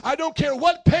here. I don't care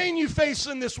what pain you face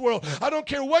in this world. I don't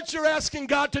care what you're asking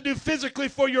God to do physically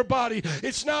for your body.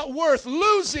 It's not worth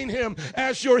losing him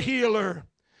as your healer.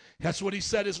 That's what he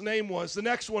said his name was. The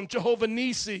next one, Jehovah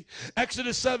Nisi.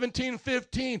 Exodus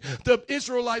 17:15. The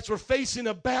Israelites were facing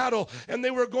a battle and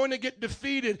they were going to get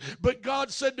defeated. But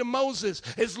God said to Moses,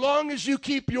 as long as you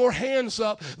keep your hands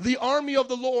up, the army of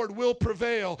the Lord will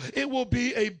prevail. It will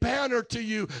be a banner to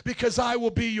you because I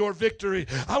will be your victory.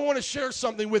 I want to share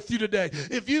something with you today.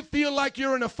 If you feel like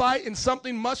you're in a fight and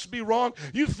something must be wrong,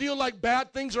 you feel like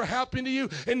bad things are happening to you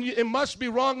and it must be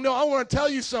wrong. No, I want to tell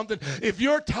you something. If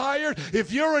you're tired,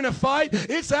 if you're in a fight,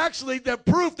 it's actually the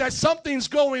proof that something's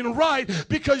going right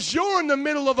because you're in the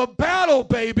middle of a battle,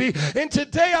 baby. And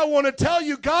today I want to tell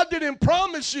you, God didn't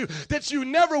promise you that you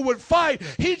never would fight.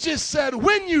 He just said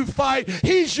when you fight,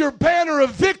 he's your banner of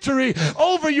victory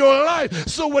over your life.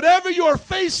 So whatever you're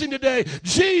facing today,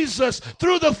 Jesus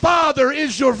through the Father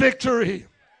is your victory.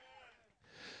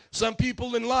 Some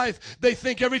people in life, they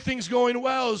think everything's going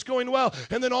well,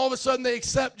 and then all of a sudden they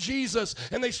accept Jesus,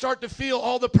 and they start to feel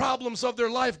all the problems of their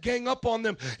life gang up on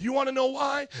them. You want to know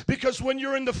why? Because when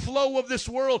you're in the flow of this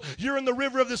world, you're in the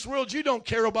river of this world, you don't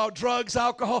care about drugs,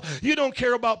 alcohol, you don't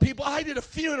care about people. I did a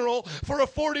funeral for a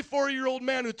 44-year-old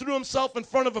man who threw himself in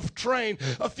front of a train.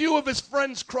 A few of his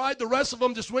friends cried, the rest of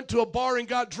them just went to a bar and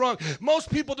got drunk. Most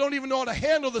people don't even know how to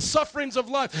handle the sufferings of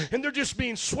life, and they're just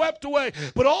being swept away.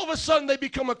 But all of a sudden they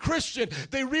become a Christian.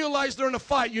 They realize they're in a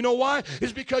fight. You know why?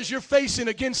 It's because you're facing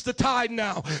against the tide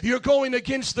now. You're going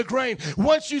against the grain.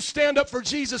 Once you stand up for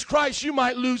Jesus Christ, you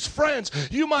might lose friends.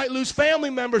 You might lose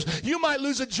family members. You might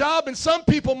lose a job, and some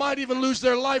people might even lose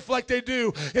their life like they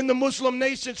do in the Muslim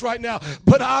nations right now.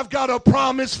 But I've got a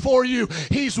promise for you.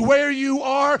 He's where you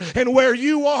are, and where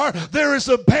you are, there is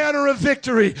a banner of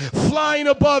victory flying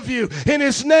above you, and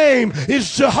his name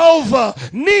is Jehovah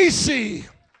Nisi.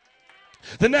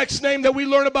 The next name that we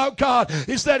learn about God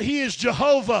is that he is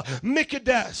Jehovah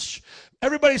Mikadesh.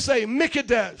 Everybody say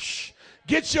Mikadesh.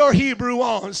 Get your Hebrew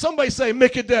on. Somebody say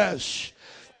Mikadesh.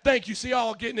 Thank you. See,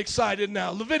 all getting excited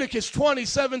now. Leviticus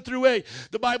 20:7-8.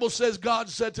 The Bible says God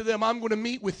said to them, I'm going to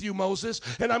meet with you, Moses,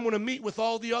 and I'm going to meet with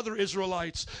all the other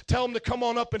Israelites. Tell them to come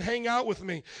on up and hang out with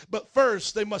me. But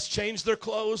first, they must change their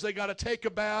clothes. They got to take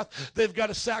a bath. They've got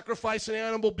to sacrifice an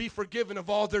animal, be forgiven of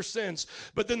all their sins.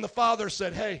 But then the Father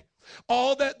said, hey,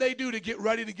 all that they do to get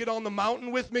ready to get on the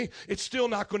mountain with me, it's still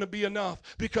not going to be enough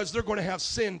because they're going to have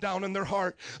sin down in their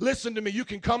heart. Listen to me. You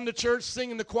can come to church, sing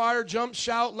in the choir, jump,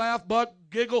 shout, laugh, but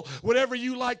giggle, whatever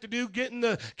you like to do, get in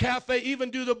the cafe, even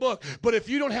do the book. But if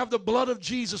you don't have the blood of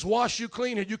Jesus wash you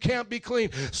clean, and you can't be clean.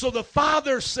 So the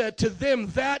Father said to them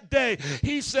that day,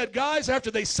 he said, guys, after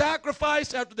they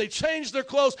sacrifice, after they change their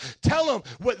clothes, tell them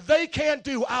what they can't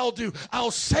do, I'll do.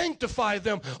 I'll sanctify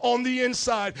them on the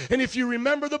inside. And if you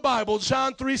remember the Bible,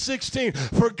 John 3:16,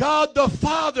 for God the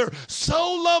Father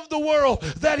so loved the world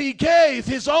that he gave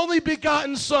his only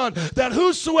begotten Son, that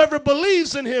whosoever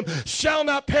believes in him shall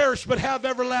not perish but have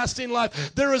everlasting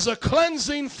life. There is a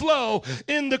cleansing flow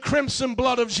in the crimson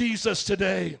blood of Jesus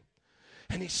today.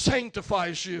 And he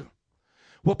sanctifies you.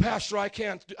 Well, Pastor, I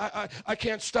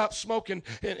can't stop smoking,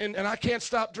 and I can't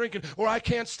stop drinking, or I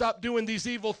can't stop doing these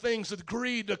evil things, the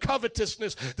greed, the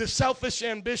covetousness, the selfish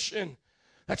ambition.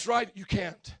 That's right, you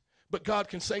can't. But God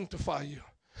can sanctify you.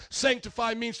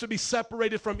 Sanctify means to be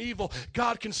separated from evil.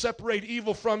 God can separate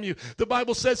evil from you. The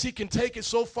Bible says he can take it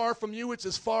so far from you, it's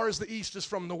as far as the east is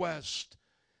from the west.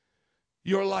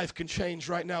 Your life can change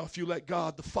right now if you let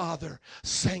God, the Father,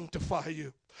 sanctify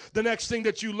you. The next thing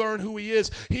that you learn who he is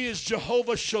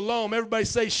Jehovah Shalom. Everybody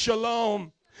say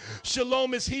Shalom.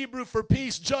 Shalom is Hebrew for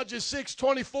peace. Judges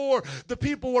 6:24. The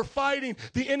people were fighting.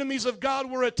 The enemies of God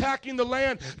were attacking the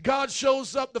land. God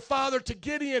shows up, the Father, to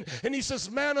Gideon, and he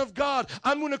says, man of God,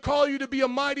 I'm going to call you to be a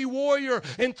mighty warrior,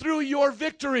 and through your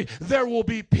victory, there will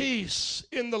be peace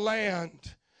in the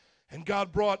land. And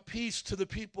God brought peace to the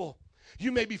people.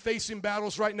 You may be facing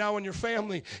battles right now in your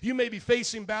family. You may be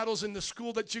facing battles in the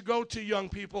school that you go to, young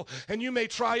people, and you may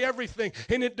try everything,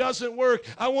 and it doesn't work.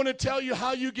 I want to tell you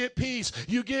how you get peace.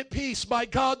 You get peace by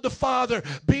God the Father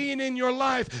being in your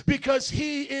life, because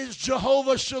he is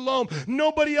Jehovah Shalom.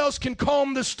 Nobody else can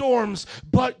calm the storms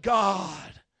but God.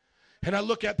 And I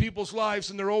look at people's lives,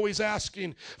 and they're always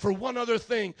asking for one other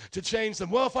thing to change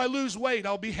them. Well, if I lose weight,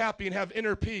 I'll be happy and have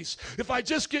inner peace. If I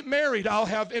just get married, I'll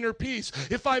have inner peace.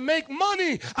 If I make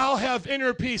money, I'll have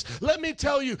inner peace. Let me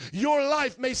tell you, your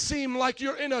life may seem like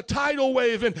you're in a tidal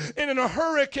wave and in a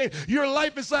hurricane. Your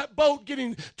life is that boat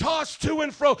getting tossed to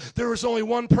and fro. There is only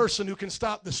one person who can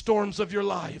stop the storms of your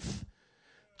life.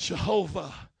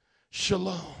 Jehovah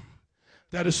Shalom.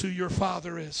 That is who your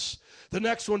Father is. The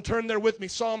next one, turn there with me,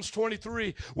 Psalms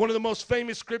 23, one of the most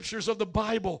famous scriptures of the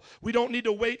Bible. We don't need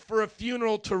to wait for a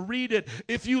funeral to read it.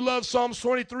 If you love Psalms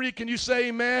 23, can you say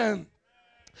amen?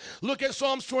 Look at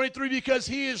Psalms 23, because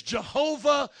he is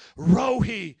Jehovah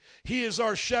Rohi. He is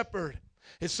our shepherd.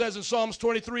 It says in Psalms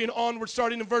 23 and onward,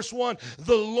 starting in verse 1,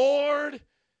 the Lord,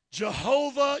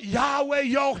 Jehovah, Yahweh,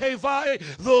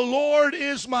 Yohevah, the Lord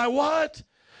is my what?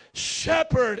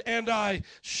 Shepherd, and I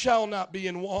shall not be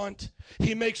in want.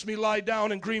 He makes me lie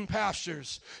down in green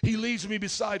pastures. He leads me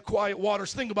beside quiet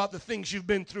waters. Think about the things you've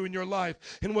been through in your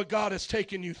life and what God has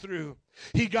taken you through.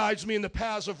 He guides me in the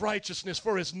paths of righteousness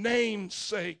for his name's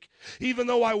sake. Even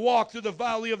though I walk through the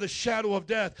valley of the shadow of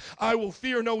death, I will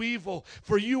fear no evil,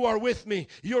 for you are with me.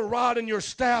 Your rod and your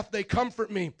staff, they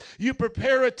comfort me. You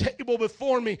prepare a table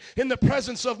before me in the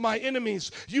presence of my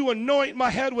enemies. You anoint my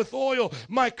head with oil.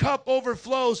 My cup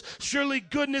overflows. Surely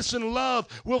goodness and love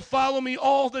will follow me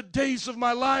all the days of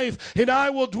my life, and I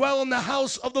will dwell in the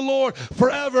house of the Lord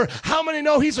forever. How many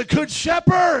know he's a good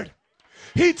shepherd?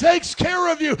 He takes care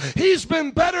of you. He's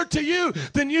been better to you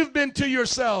than you've been to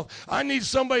yourself. I need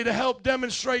somebody to help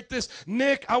demonstrate this.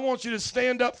 Nick, I want you to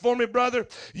stand up for me, brother.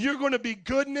 You're going to be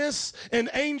goodness, and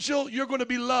Angel, you're going to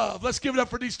be love. Let's give it up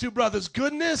for these two brothers.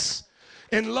 Goodness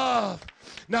and love.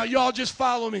 Now, y'all just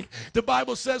follow me. The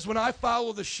Bible says when I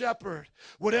follow the shepherd,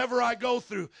 whatever I go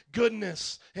through,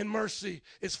 goodness and mercy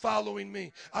is following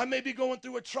me. I may be going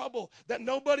through a trouble that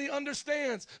nobody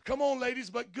understands. Come on, ladies,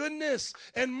 but goodness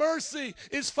and mercy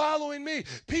is following me.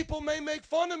 People may make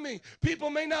fun of me. People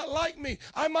may not like me.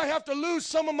 I might have to lose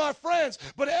some of my friends.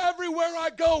 But everywhere I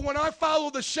go, when I follow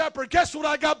the shepherd, guess what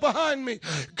I got behind me?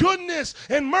 Goodness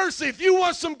and mercy. If you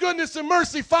want some goodness and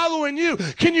mercy following you,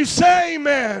 can you say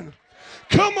amen?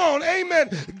 Come on, amen.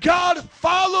 God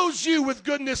follows you with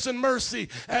goodness and mercy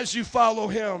as you follow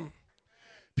him.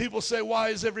 People say, why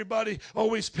is everybody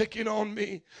always picking on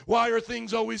me? Why are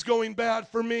things always going bad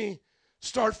for me?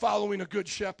 Start following a good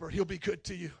shepherd. He'll be good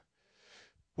to you.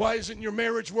 Why isn't your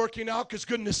marriage working out? Because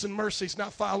goodness and mercy is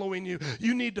not following you.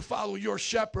 You need to follow your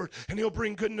shepherd, and he'll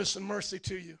bring goodness and mercy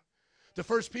to you. The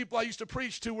first people I used to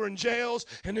preach to were in jails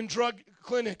and in drug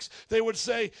clinics. They would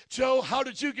say, Joe, how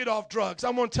did you get off drugs?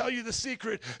 I'm going to tell you the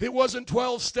secret. It wasn't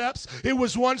 12 steps. It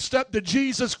was one step to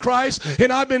Jesus Christ,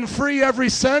 and I've been free ever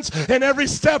since. And every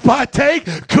step I take,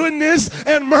 goodness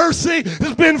and mercy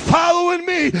has been following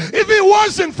me. If it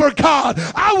wasn't for God,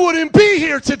 I wouldn't be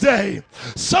here today.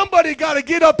 Somebody got to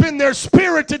get up in their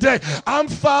spirit today. I'm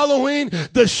following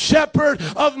the shepherd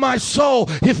of my soul.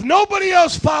 If nobody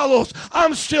else follows,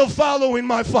 I'm still following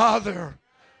my Father.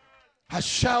 I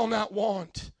shall not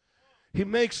want. He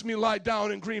makes me lie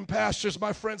down in green pastures.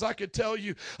 My friends, I could tell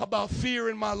you about fear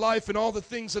in my life and all the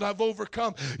things that I've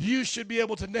overcome. You should be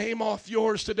able to name off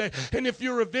yours today. And if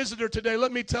you're a visitor today,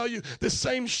 let me tell you, the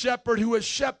same shepherd who has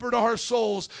shepherded our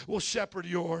souls will shepherd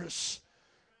yours.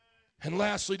 And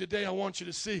lastly, today I want you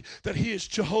to see that he is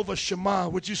Jehovah Shammah.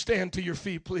 Would you stand to your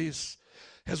feet, please?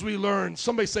 As we learn,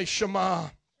 somebody say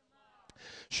Shammah.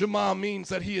 Shammah means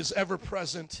that he is ever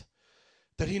present,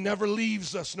 that he never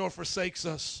leaves us nor forsakes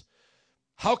us.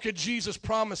 How could Jesus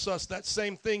promise us that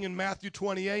same thing in Matthew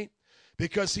 28?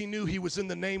 Because he knew he was in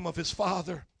the name of his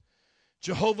Father.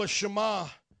 Jehovah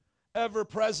Shammah, ever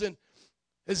present.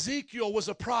 Ezekiel was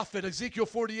a prophet. Ezekiel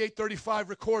 48:35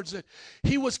 records it.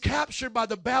 He was captured by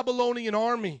the Babylonian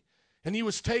army, and he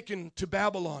was taken to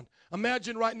Babylon.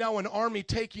 Imagine right now an army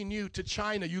taking you to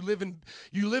China. You live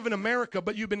in America,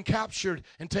 but you've been captured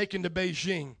and taken to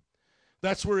Beijing.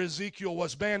 That's where Ezekiel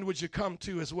was. Band, would you come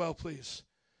too as well, please?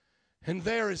 And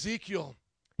there, Ezekiel,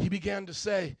 he began to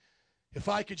say, if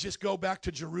I could just go back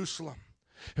to Jerusalem,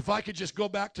 if I could just go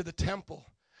back to the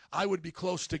temple, I would be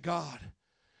close to God.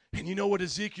 And you know what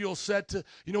Ezekiel said to,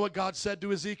 you know what God said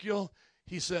to Ezekiel?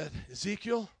 He said,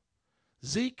 Ezekiel,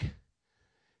 Zeke,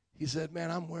 he said,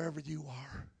 man, I'm wherever you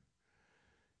are.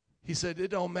 He said, it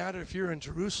don't matter if you're in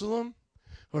Jerusalem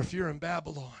or if you're in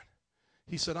Babylon.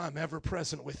 He said, I'm ever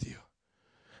present with you.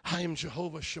 I am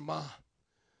Jehovah Shammah.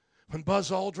 When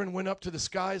Buzz Aldrin went up to the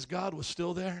skies, God was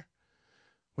still there.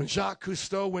 When Jacques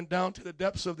Cousteau went down to the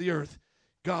depths of the earth,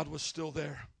 God was still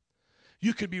there.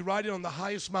 You could be riding on the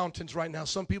highest mountains right now.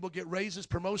 Some people get raises,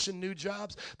 promotion, new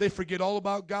jobs. They forget all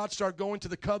about God, start going to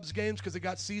the Cubs games because they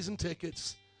got season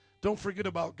tickets. Don't forget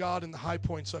about God in the high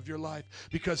points of your life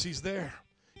because he's there.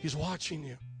 He's watching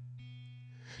you.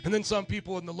 And then some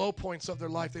people in the low points of their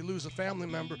life, they lose a family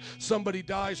member. Somebody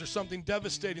dies or something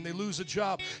devastating. They lose a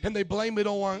job, and they blame it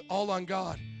all on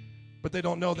God. But they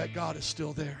don't know that God is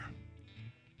still there.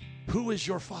 Who is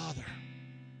your Father?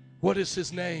 What is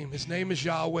his name? His name is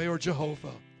Yahweh or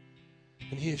Jehovah.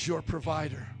 And he is your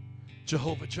provider,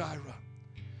 Jehovah Jireh.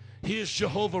 He is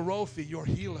Jehovah Rophi, your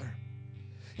healer.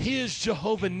 He is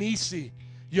Jehovah Nisi,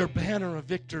 your banner of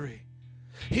victory.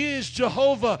 He is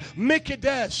Jehovah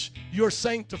Mikadesh, your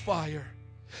sanctifier.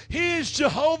 He is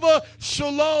Jehovah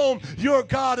Shalom, your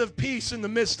God of peace in the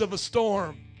midst of a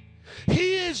storm.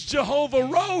 He is Jehovah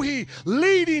Rohi,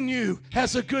 leading you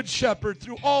as a good shepherd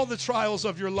through all the trials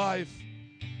of your life.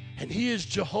 And he is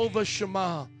Jehovah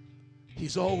Shammah.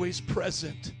 He's always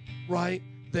present right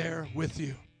there with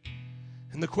you.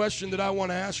 And the question that I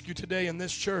want to ask you today in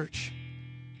this church,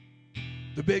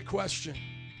 the big question,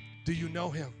 do you know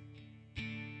him?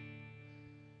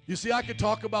 You see, I could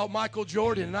talk about Michael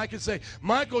Jordan, and I could say,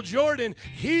 Michael Jordan,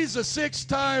 he's a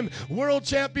 6-time world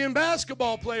champion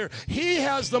basketball player. He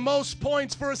has the most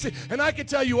points for a season. And I could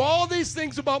tell you all these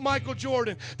things about Michael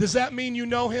Jordan. Does that mean you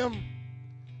know him?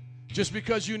 Just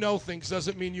because you know things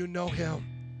doesn't mean you know him.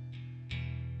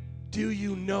 Do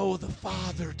you know the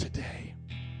Father today?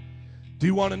 Do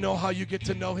you want to know how you get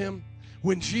to know him?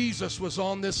 When Jesus was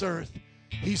on this earth,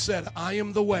 he said, I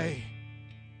am the way,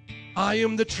 I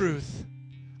am the truth,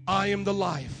 I am the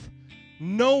life.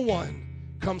 No one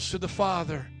comes to the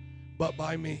Father but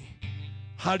by me.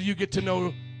 How do you get to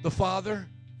know the Father?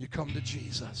 You come to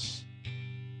Jesus.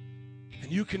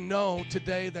 And you can know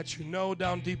today that you know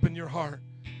down deep in your heart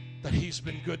that he's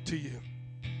been good to you.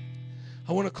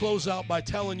 I want to close out by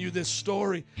telling you this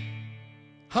story.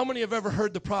 How many have ever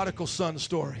heard the prodigal son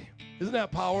story? Isn't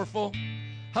that powerful?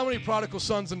 How many prodigal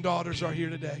sons and daughters are here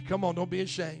today? Come on, don't be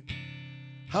ashamed.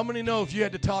 How many know if you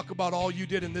had to talk about all you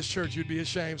did in this church, you'd be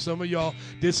ashamed? Some of y'all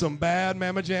did some bad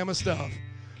mamma jamma stuff.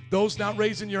 Those not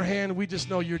raising your hand, we just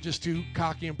know you're just too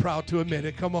cocky and proud to admit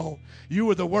it. Come on. You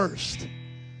were the worst.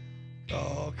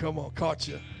 Oh, come on. Caught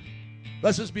you.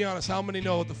 Let's just be honest. How many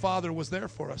know the Father was there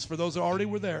for us? For those that already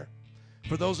were there.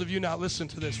 For those of you not, listen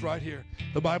to this right here.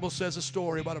 The Bible says a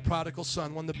story about a prodigal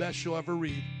son, one of the best you'll ever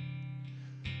read.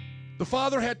 The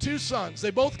father had 2 sons. They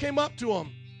both came up to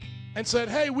him and said,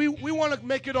 hey, we want to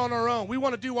make it on our own. We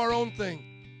want to do our own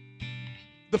thing.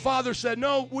 The father said,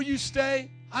 no, will you stay?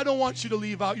 I don't want you to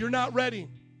leave out. You're not ready.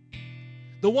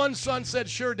 The one son said,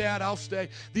 sure, Dad, I'll stay.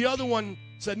 The other one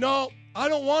said, no, I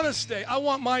don't want to stay. I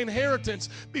want my inheritance.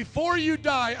 Before you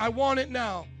die, I want it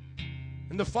now.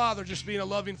 And the father, just being a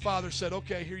loving father, said,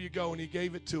 okay, here you go, and he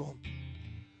gave it to him.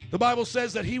 The Bible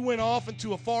says that he went off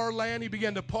into a far land. He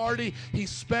began to party. He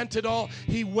spent it all.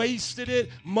 He wasted it.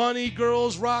 Money,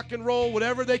 girls, rock and roll,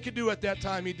 whatever they could do at that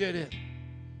time, he did it.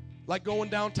 Like going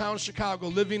downtown Chicago,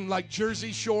 living like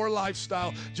Jersey Shore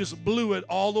lifestyle, just blew it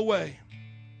all away.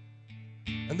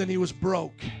 And then he was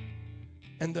broke.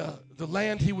 And the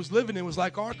land he was living in was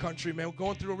like our country, man,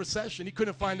 going through a recession. He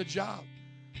couldn't find a job.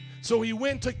 So he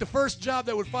went and took the first job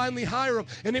that would finally hire him,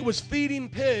 and it was feeding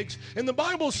pigs. And the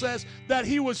Bible says that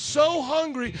he was so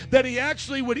hungry that he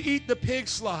actually would eat the pig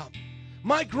slop.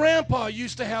 My grandpa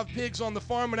used to have pigs on the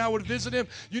farm, and I would visit him.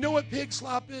 You know what pig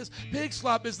slop is? Pig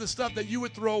slop is the stuff that you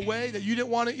would throw away that you didn't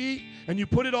want to eat, and you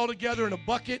put it all together in a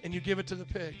bucket, and you give it to the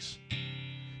pigs.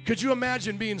 Could you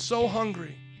imagine being so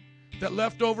hungry that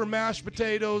leftover mashed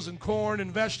potatoes and corn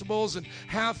and vegetables and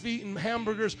half-eaten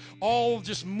hamburgers all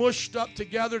just mushed up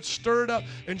together, stirred up,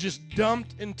 and just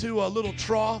dumped into a little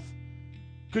trough?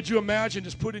 Could you imagine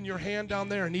just putting your hand down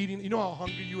there and eating? You know how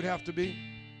hungry you would have to be?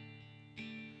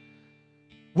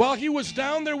 While he was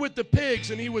down there with the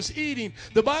pigs and he was eating,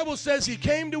 the Bible says he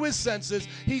came to his senses.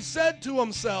 He said to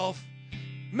himself,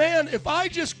 man, if I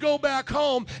just go back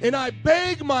home and I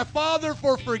beg my father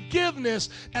for forgiveness,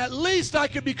 at least I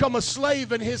could become a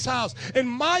slave in his house. And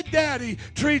my daddy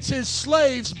treats his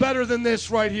slaves better than this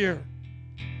right here.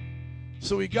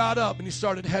 So he got up and he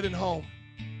started heading home.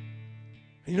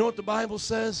 And you know what the Bible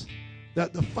says?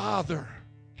 That the father,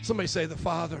 somebody say the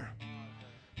father,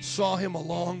 saw him a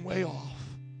long way off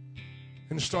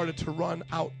and started to run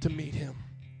out to meet him.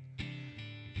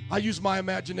 I use my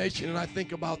imagination and I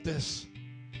think about this.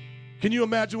 Can you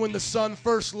imagine when the son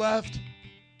first left?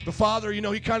 The father, you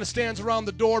know, he kind of stands around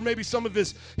the door. Maybe some of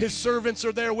his servants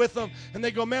are there with him. And they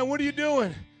go, man, what are you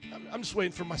doing? I'm just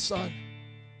waiting for my son.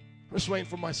 I'm just waiting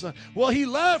for my son. Well, he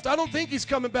left. I don't think he's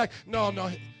coming back. No,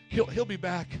 he'll be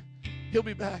back. He'll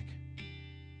be back.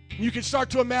 And you can start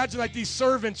to imagine like these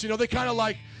servants, you know, they kind of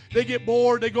like, they get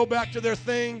bored. They go back to their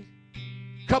thing.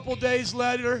 A couple days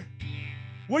later,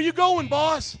 where you going,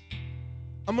 boss?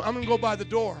 I'm going to go by the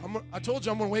door. I told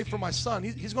you I'm going to wait for my son.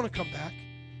 He's going to come back.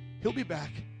 He'll be back.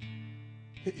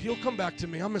 He'll come back to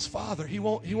me. I'm his father. He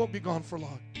won't be gone for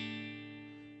long.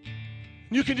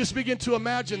 And you can just begin to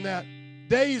imagine that.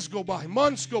 Days go by.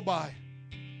 Months go by.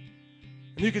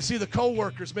 And you can see the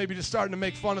co-workers maybe just starting to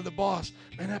make fun of the boss.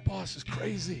 Man, that boss is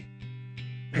crazy.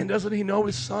 Man, doesn't he know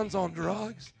his son's on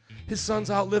drugs? His son's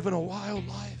out living a wild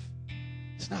life.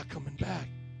 He's not coming back.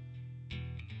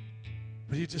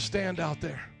 But you just stand out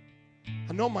there.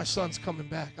 I know my son's coming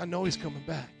back. I know he's coming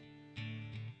back.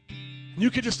 And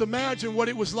you could just imagine what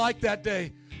it was like that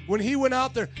day when he went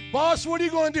out there. Boss, what are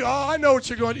you going to do? Oh, I know what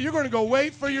you're going to do. You're going to go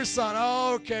wait for your son.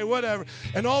 Oh, okay, whatever.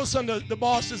 And all of a sudden the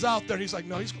boss is out there. And he's like,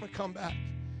 no, he's going to come back.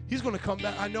 He's going to come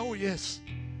back. I know he is.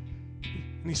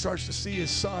 And he starts to see his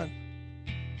son.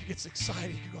 He gets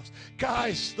excited. He goes,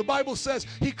 guys, the Bible says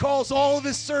he calls all of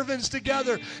his servants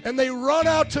together and they run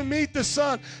out to meet the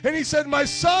son. And he said, my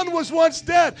son was once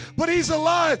dead, but he's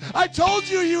alive. I told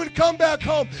you he would come back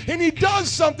home. And he does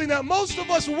something that most of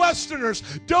us Westerners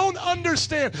don't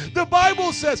understand. The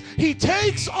Bible says he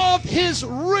takes off his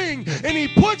ring and he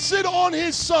puts it on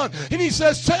his son. And he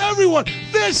says to everyone,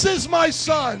 this is my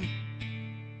son.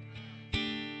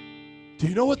 Do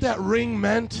you know what that ring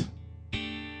meant?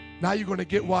 Now you're going to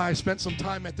get why I spent some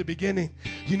time at the beginning.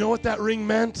 You know what that ring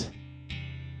meant?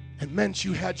 It meant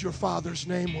you had your father's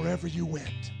name wherever you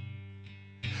went.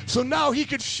 So now he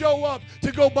could show up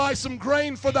to go buy some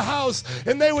grain for the house,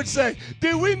 and they would say,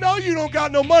 dude, we know you don't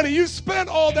got no money. You spent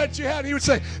all that you had. And he would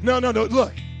say, no,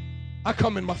 look, I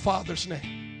come in my father's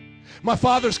name. My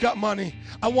father's got money.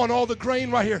 I want all the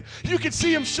grain right here. You can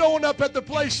see him showing up at the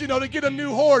place, you know, to get a new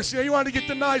horse. You know, you want to get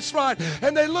the nice ride.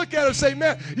 And they look at him and say,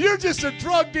 man, you're just a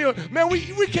drug dealer. Man,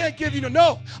 we can't give you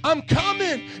no. I'm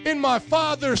coming in my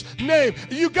father's name.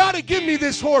 You got to give me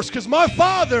this horse because my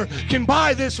father can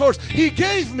buy this horse. He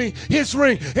gave me his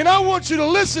ring. And I want you to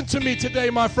listen to me today,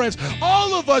 my friends.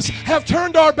 All of us have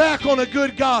turned our back on a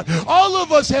good God. All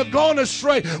of us have gone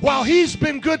astray while he's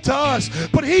been good to us.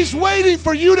 But he's waiting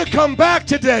for you to come come back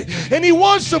today, and He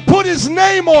wants to put His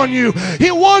name on you.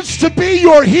 He wants to be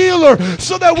your healer,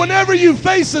 so that whenever you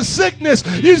face a sickness,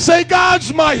 you say,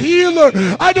 God's my healer.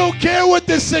 I don't care what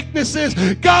this sickness is.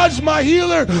 God's my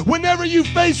healer. Whenever you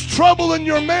face trouble in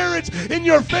your marriage, in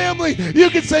your family, you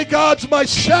can say, God's my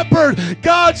shepherd.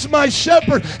 God's my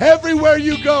shepherd. Everywhere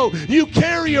you go, you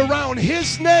carry around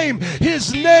His name.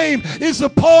 His name is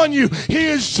upon you. He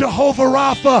is Jehovah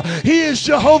Rapha. He is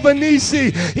Jehovah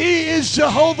Nisi. He is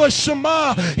Jehovah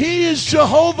Shammah. He is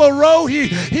Jehovah Rohi.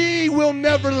 He will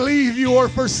never leave you or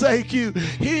forsake you.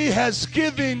 He has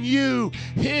given you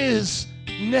His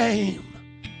name.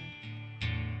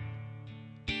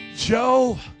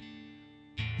 Joe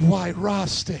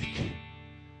Wyrostic.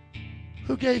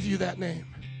 Who gave you that name?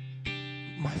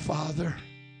 My Father.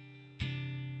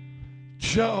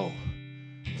 Joe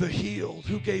the healed.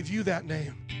 Who gave you that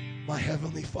name? My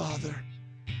Heavenly Father.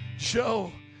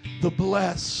 Joe the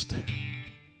blessed.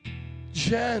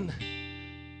 Jen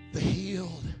the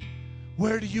healed.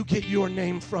 Where do you get your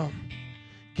name from?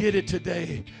 Get it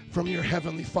today from your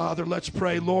Heavenly Father. Let's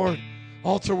pray. Lord,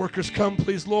 altar workers, come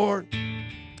please. Lord,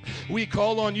 we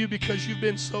call on you because you've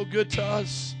been so good to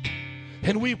us.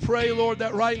 And we pray, Lord,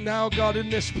 that right now, God, in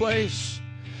this place,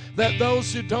 that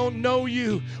those who don't know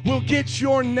you will get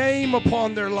your name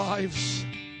upon their lives.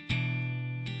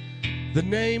 The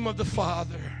name of the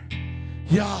Father,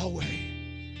 Yahweh.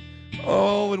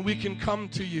 Oh, and we can come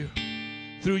to you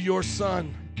through your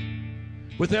Son.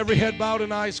 With every head bowed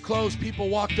and eyes closed, people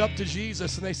walked up to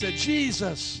Jesus and they said,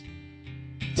 Jesus,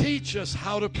 teach us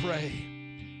how to pray.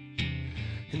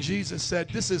 And Jesus said,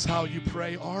 this is how you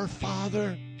pray. Our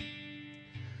Father,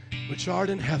 which art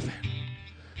in heaven,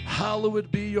 hallowed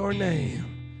be your name.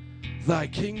 Thy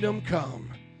kingdom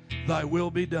come, thy will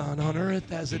be done on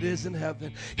earth as it is in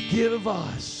heaven. Give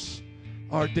us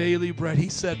our daily bread. He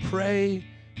said, pray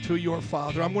to your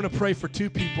Father. I'm going to pray for two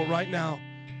people right now.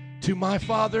 To my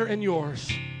Father and yours.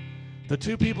 The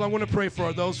two people I want to pray for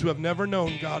are those who have never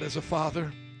known God as a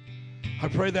Father. I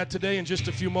pray that today in just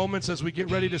a few moments as we get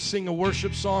ready to sing a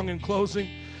worship song in closing,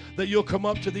 that you'll come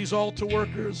up to these altar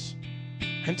workers,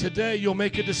 and today you'll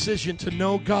make a decision to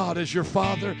know God as your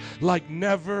Father like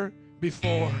never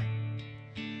before.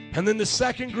 And then the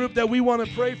second group that we want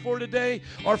to pray for today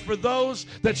are for those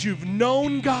that you've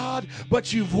known God,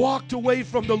 but you've walked away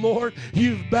from the Lord.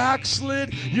 You've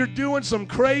backslid. You're doing some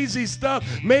crazy stuff.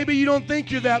 Maybe you don't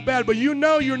think you're that bad, but you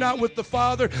know you're not with the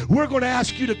Father. We're going to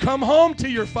ask you to come home to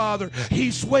your Father.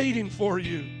 He's waiting for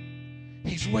you.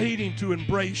 He's waiting to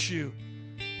embrace you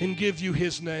and give you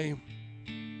His name.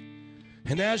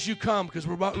 And as you come, because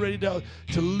we're about ready to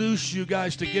loose you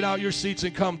guys to get out your seats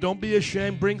and come. Don't be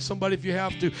ashamed. Bring somebody if you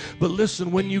have to. But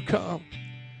listen, when you come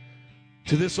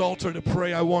to this altar to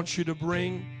pray, I want you to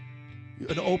bring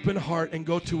an open heart and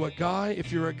go to a guy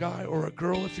if you're a guy or a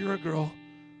girl if you're a girl,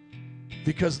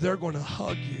 because they're going to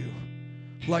hug you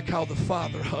like how the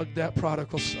Father hugged that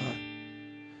prodigal son.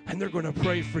 And they're going to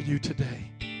pray for you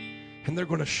today. And they're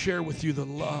going to share with you the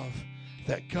love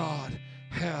that God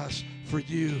has for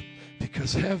you.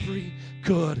 Because every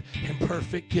good and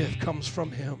perfect gift comes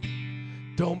from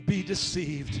Him. Don't be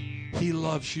deceived. He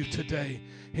loves you today,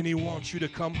 and He wants you to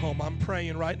come home. I'm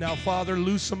praying right now, Father,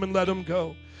 loose them and let them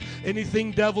go.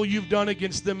 Anything, devil, you've done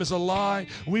against them is a lie.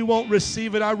 We won't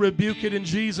receive it. I rebuke it in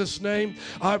Jesus' name.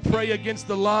 I pray against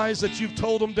the lies that you've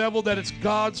told them, devil, that it's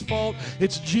God's fault.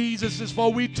 It's Jesus'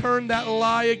 fault. We turn that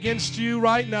lie against you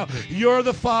right now. You're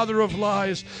the father of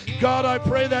lies. God, I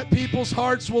pray that people's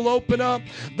hearts will open up,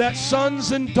 that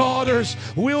sons and daughters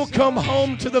will come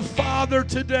home to the Father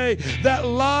today, that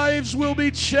lives will be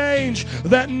changed,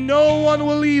 that no one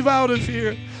will leave out of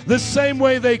here the same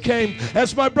way they came.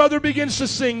 As my brother begins to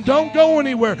sing, don't go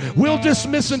anywhere. We'll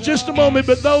dismiss in just a moment,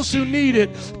 but those who need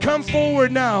it, come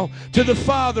forward now to the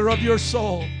Father of your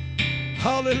soul.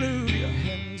 Hallelujah.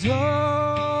 And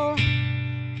oh,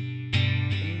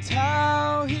 and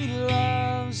how He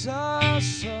loves us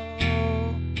so.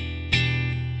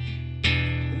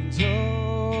 And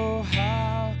oh,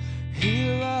 how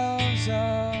He loves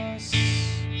us.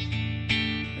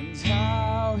 And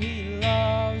how He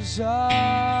loves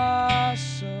us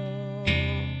so.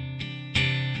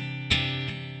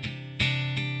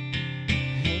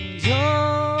 And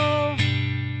oh,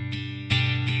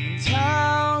 and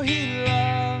how He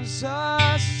loves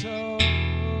us so.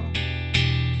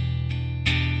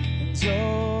 And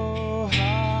oh,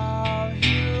 how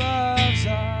He loves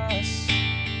us.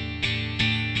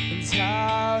 And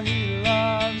how He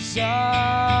loves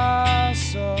us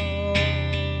so.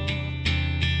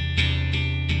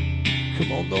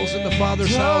 Come on, those in the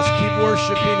Father's house, keep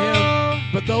worshiping Him.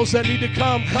 But those that need to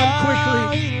come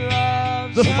quickly.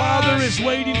 The Father is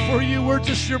waiting for you. We're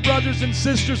just your brothers and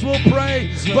sisters. We'll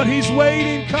pray, but He's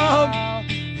waiting. Come.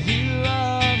 He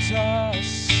loves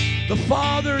us. The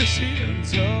Father is here.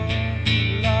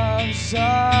 He loves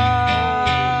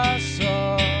us.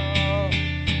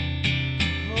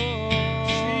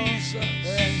 Jesus.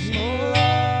 And He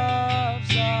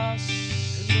loves us.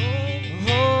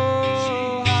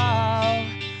 Oh, how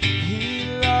He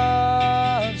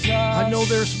loves us. I know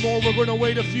there's more. We're going to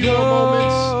wait a few more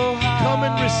moments. Come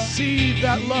and receive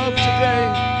that love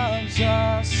today.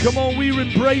 Come on, we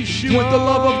embrace you with the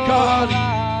love of God.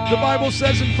 The Bible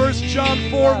says in 1 John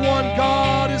 4:1,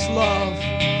 God is love.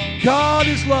 God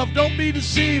is love. Don't be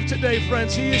deceived today,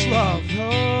 friends. He is love.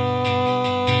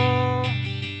 Oh,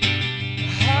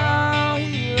 how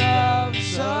He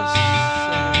loves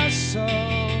us.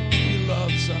 He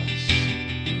loves us.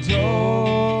 And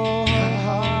oh,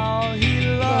 how He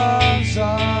loves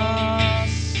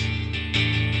us.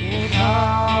 Oh,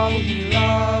 how He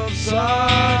loves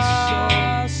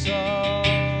us.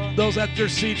 Those at their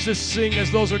seats, just sing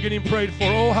as those are getting prayed for.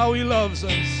 Oh, how He loves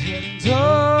us. And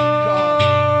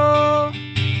oh,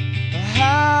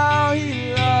 how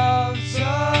He loves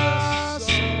us.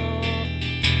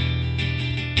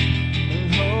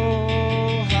 And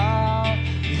oh, how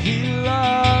He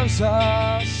loves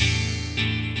us.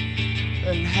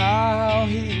 And how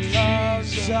He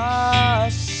loves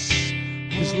us.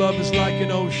 His love is like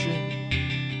an ocean.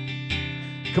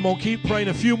 Come on, keep praying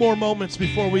a few more moments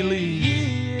before we leave.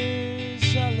 He is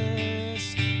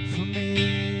jealous for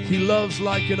me. He loves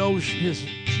like an ocean. He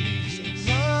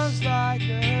loves like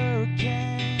a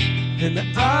hurricane. And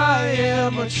I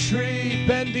am a tree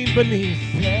bending beneath.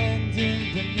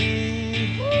 Bending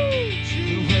beneath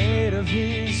the weight of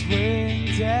His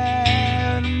wind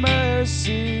and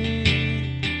mercy.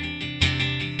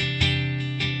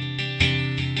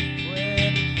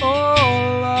 When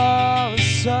all of a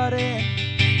sudden,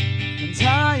 and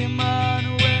I am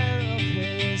unaware of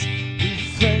His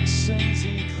reflections,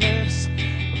 eclipse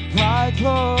of bright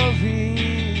glory,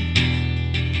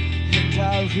 and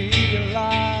I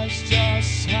realize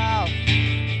just how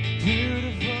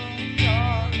beautiful You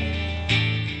are.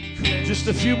 Just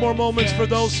a few more moments for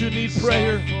those who need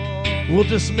prayer. We'll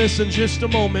dismiss in just a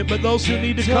moment, but those who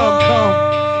need to come,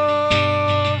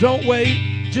 come. Don't wait,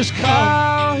 just come.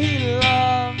 How He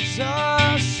loves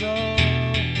us,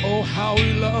 Oh, how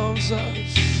He loves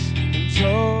us. and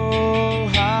oh,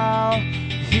 how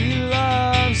He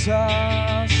loves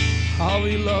us, How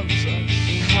He loves us.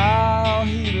 how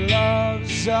He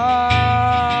loves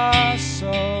us.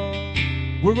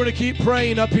 We're going to keep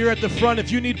praying up here at the front.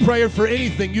 If you need prayer for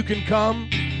anything, you can come.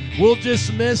 We'll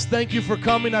dismiss. Thank you for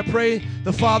coming. I pray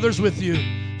the Father's with you.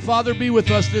 Father, be with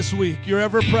us this week. You're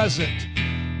ever present.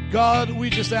 God, we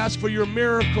just ask for Your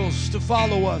miracles to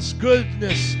follow us.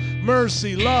 Goodness,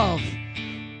 mercy, love.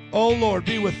 Oh, Lord,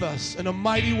 be with us in a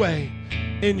mighty way.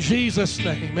 In Jesus'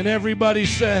 name. And everybody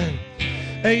said,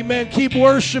 amen. Keep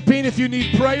worshiping. If you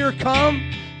need prayer, come.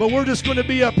 But we're just going to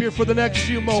be up here for the next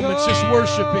few moments, just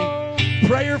worshiping.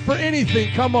 Prayer for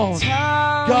anything. Come on.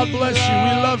 God bless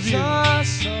you. We love you.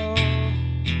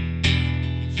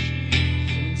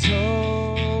 And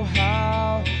oh,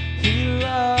 how He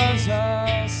loves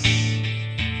us.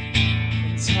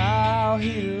 And how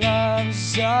He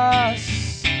loves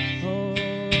us. Oh.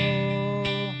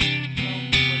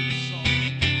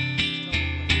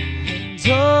 And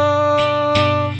oh,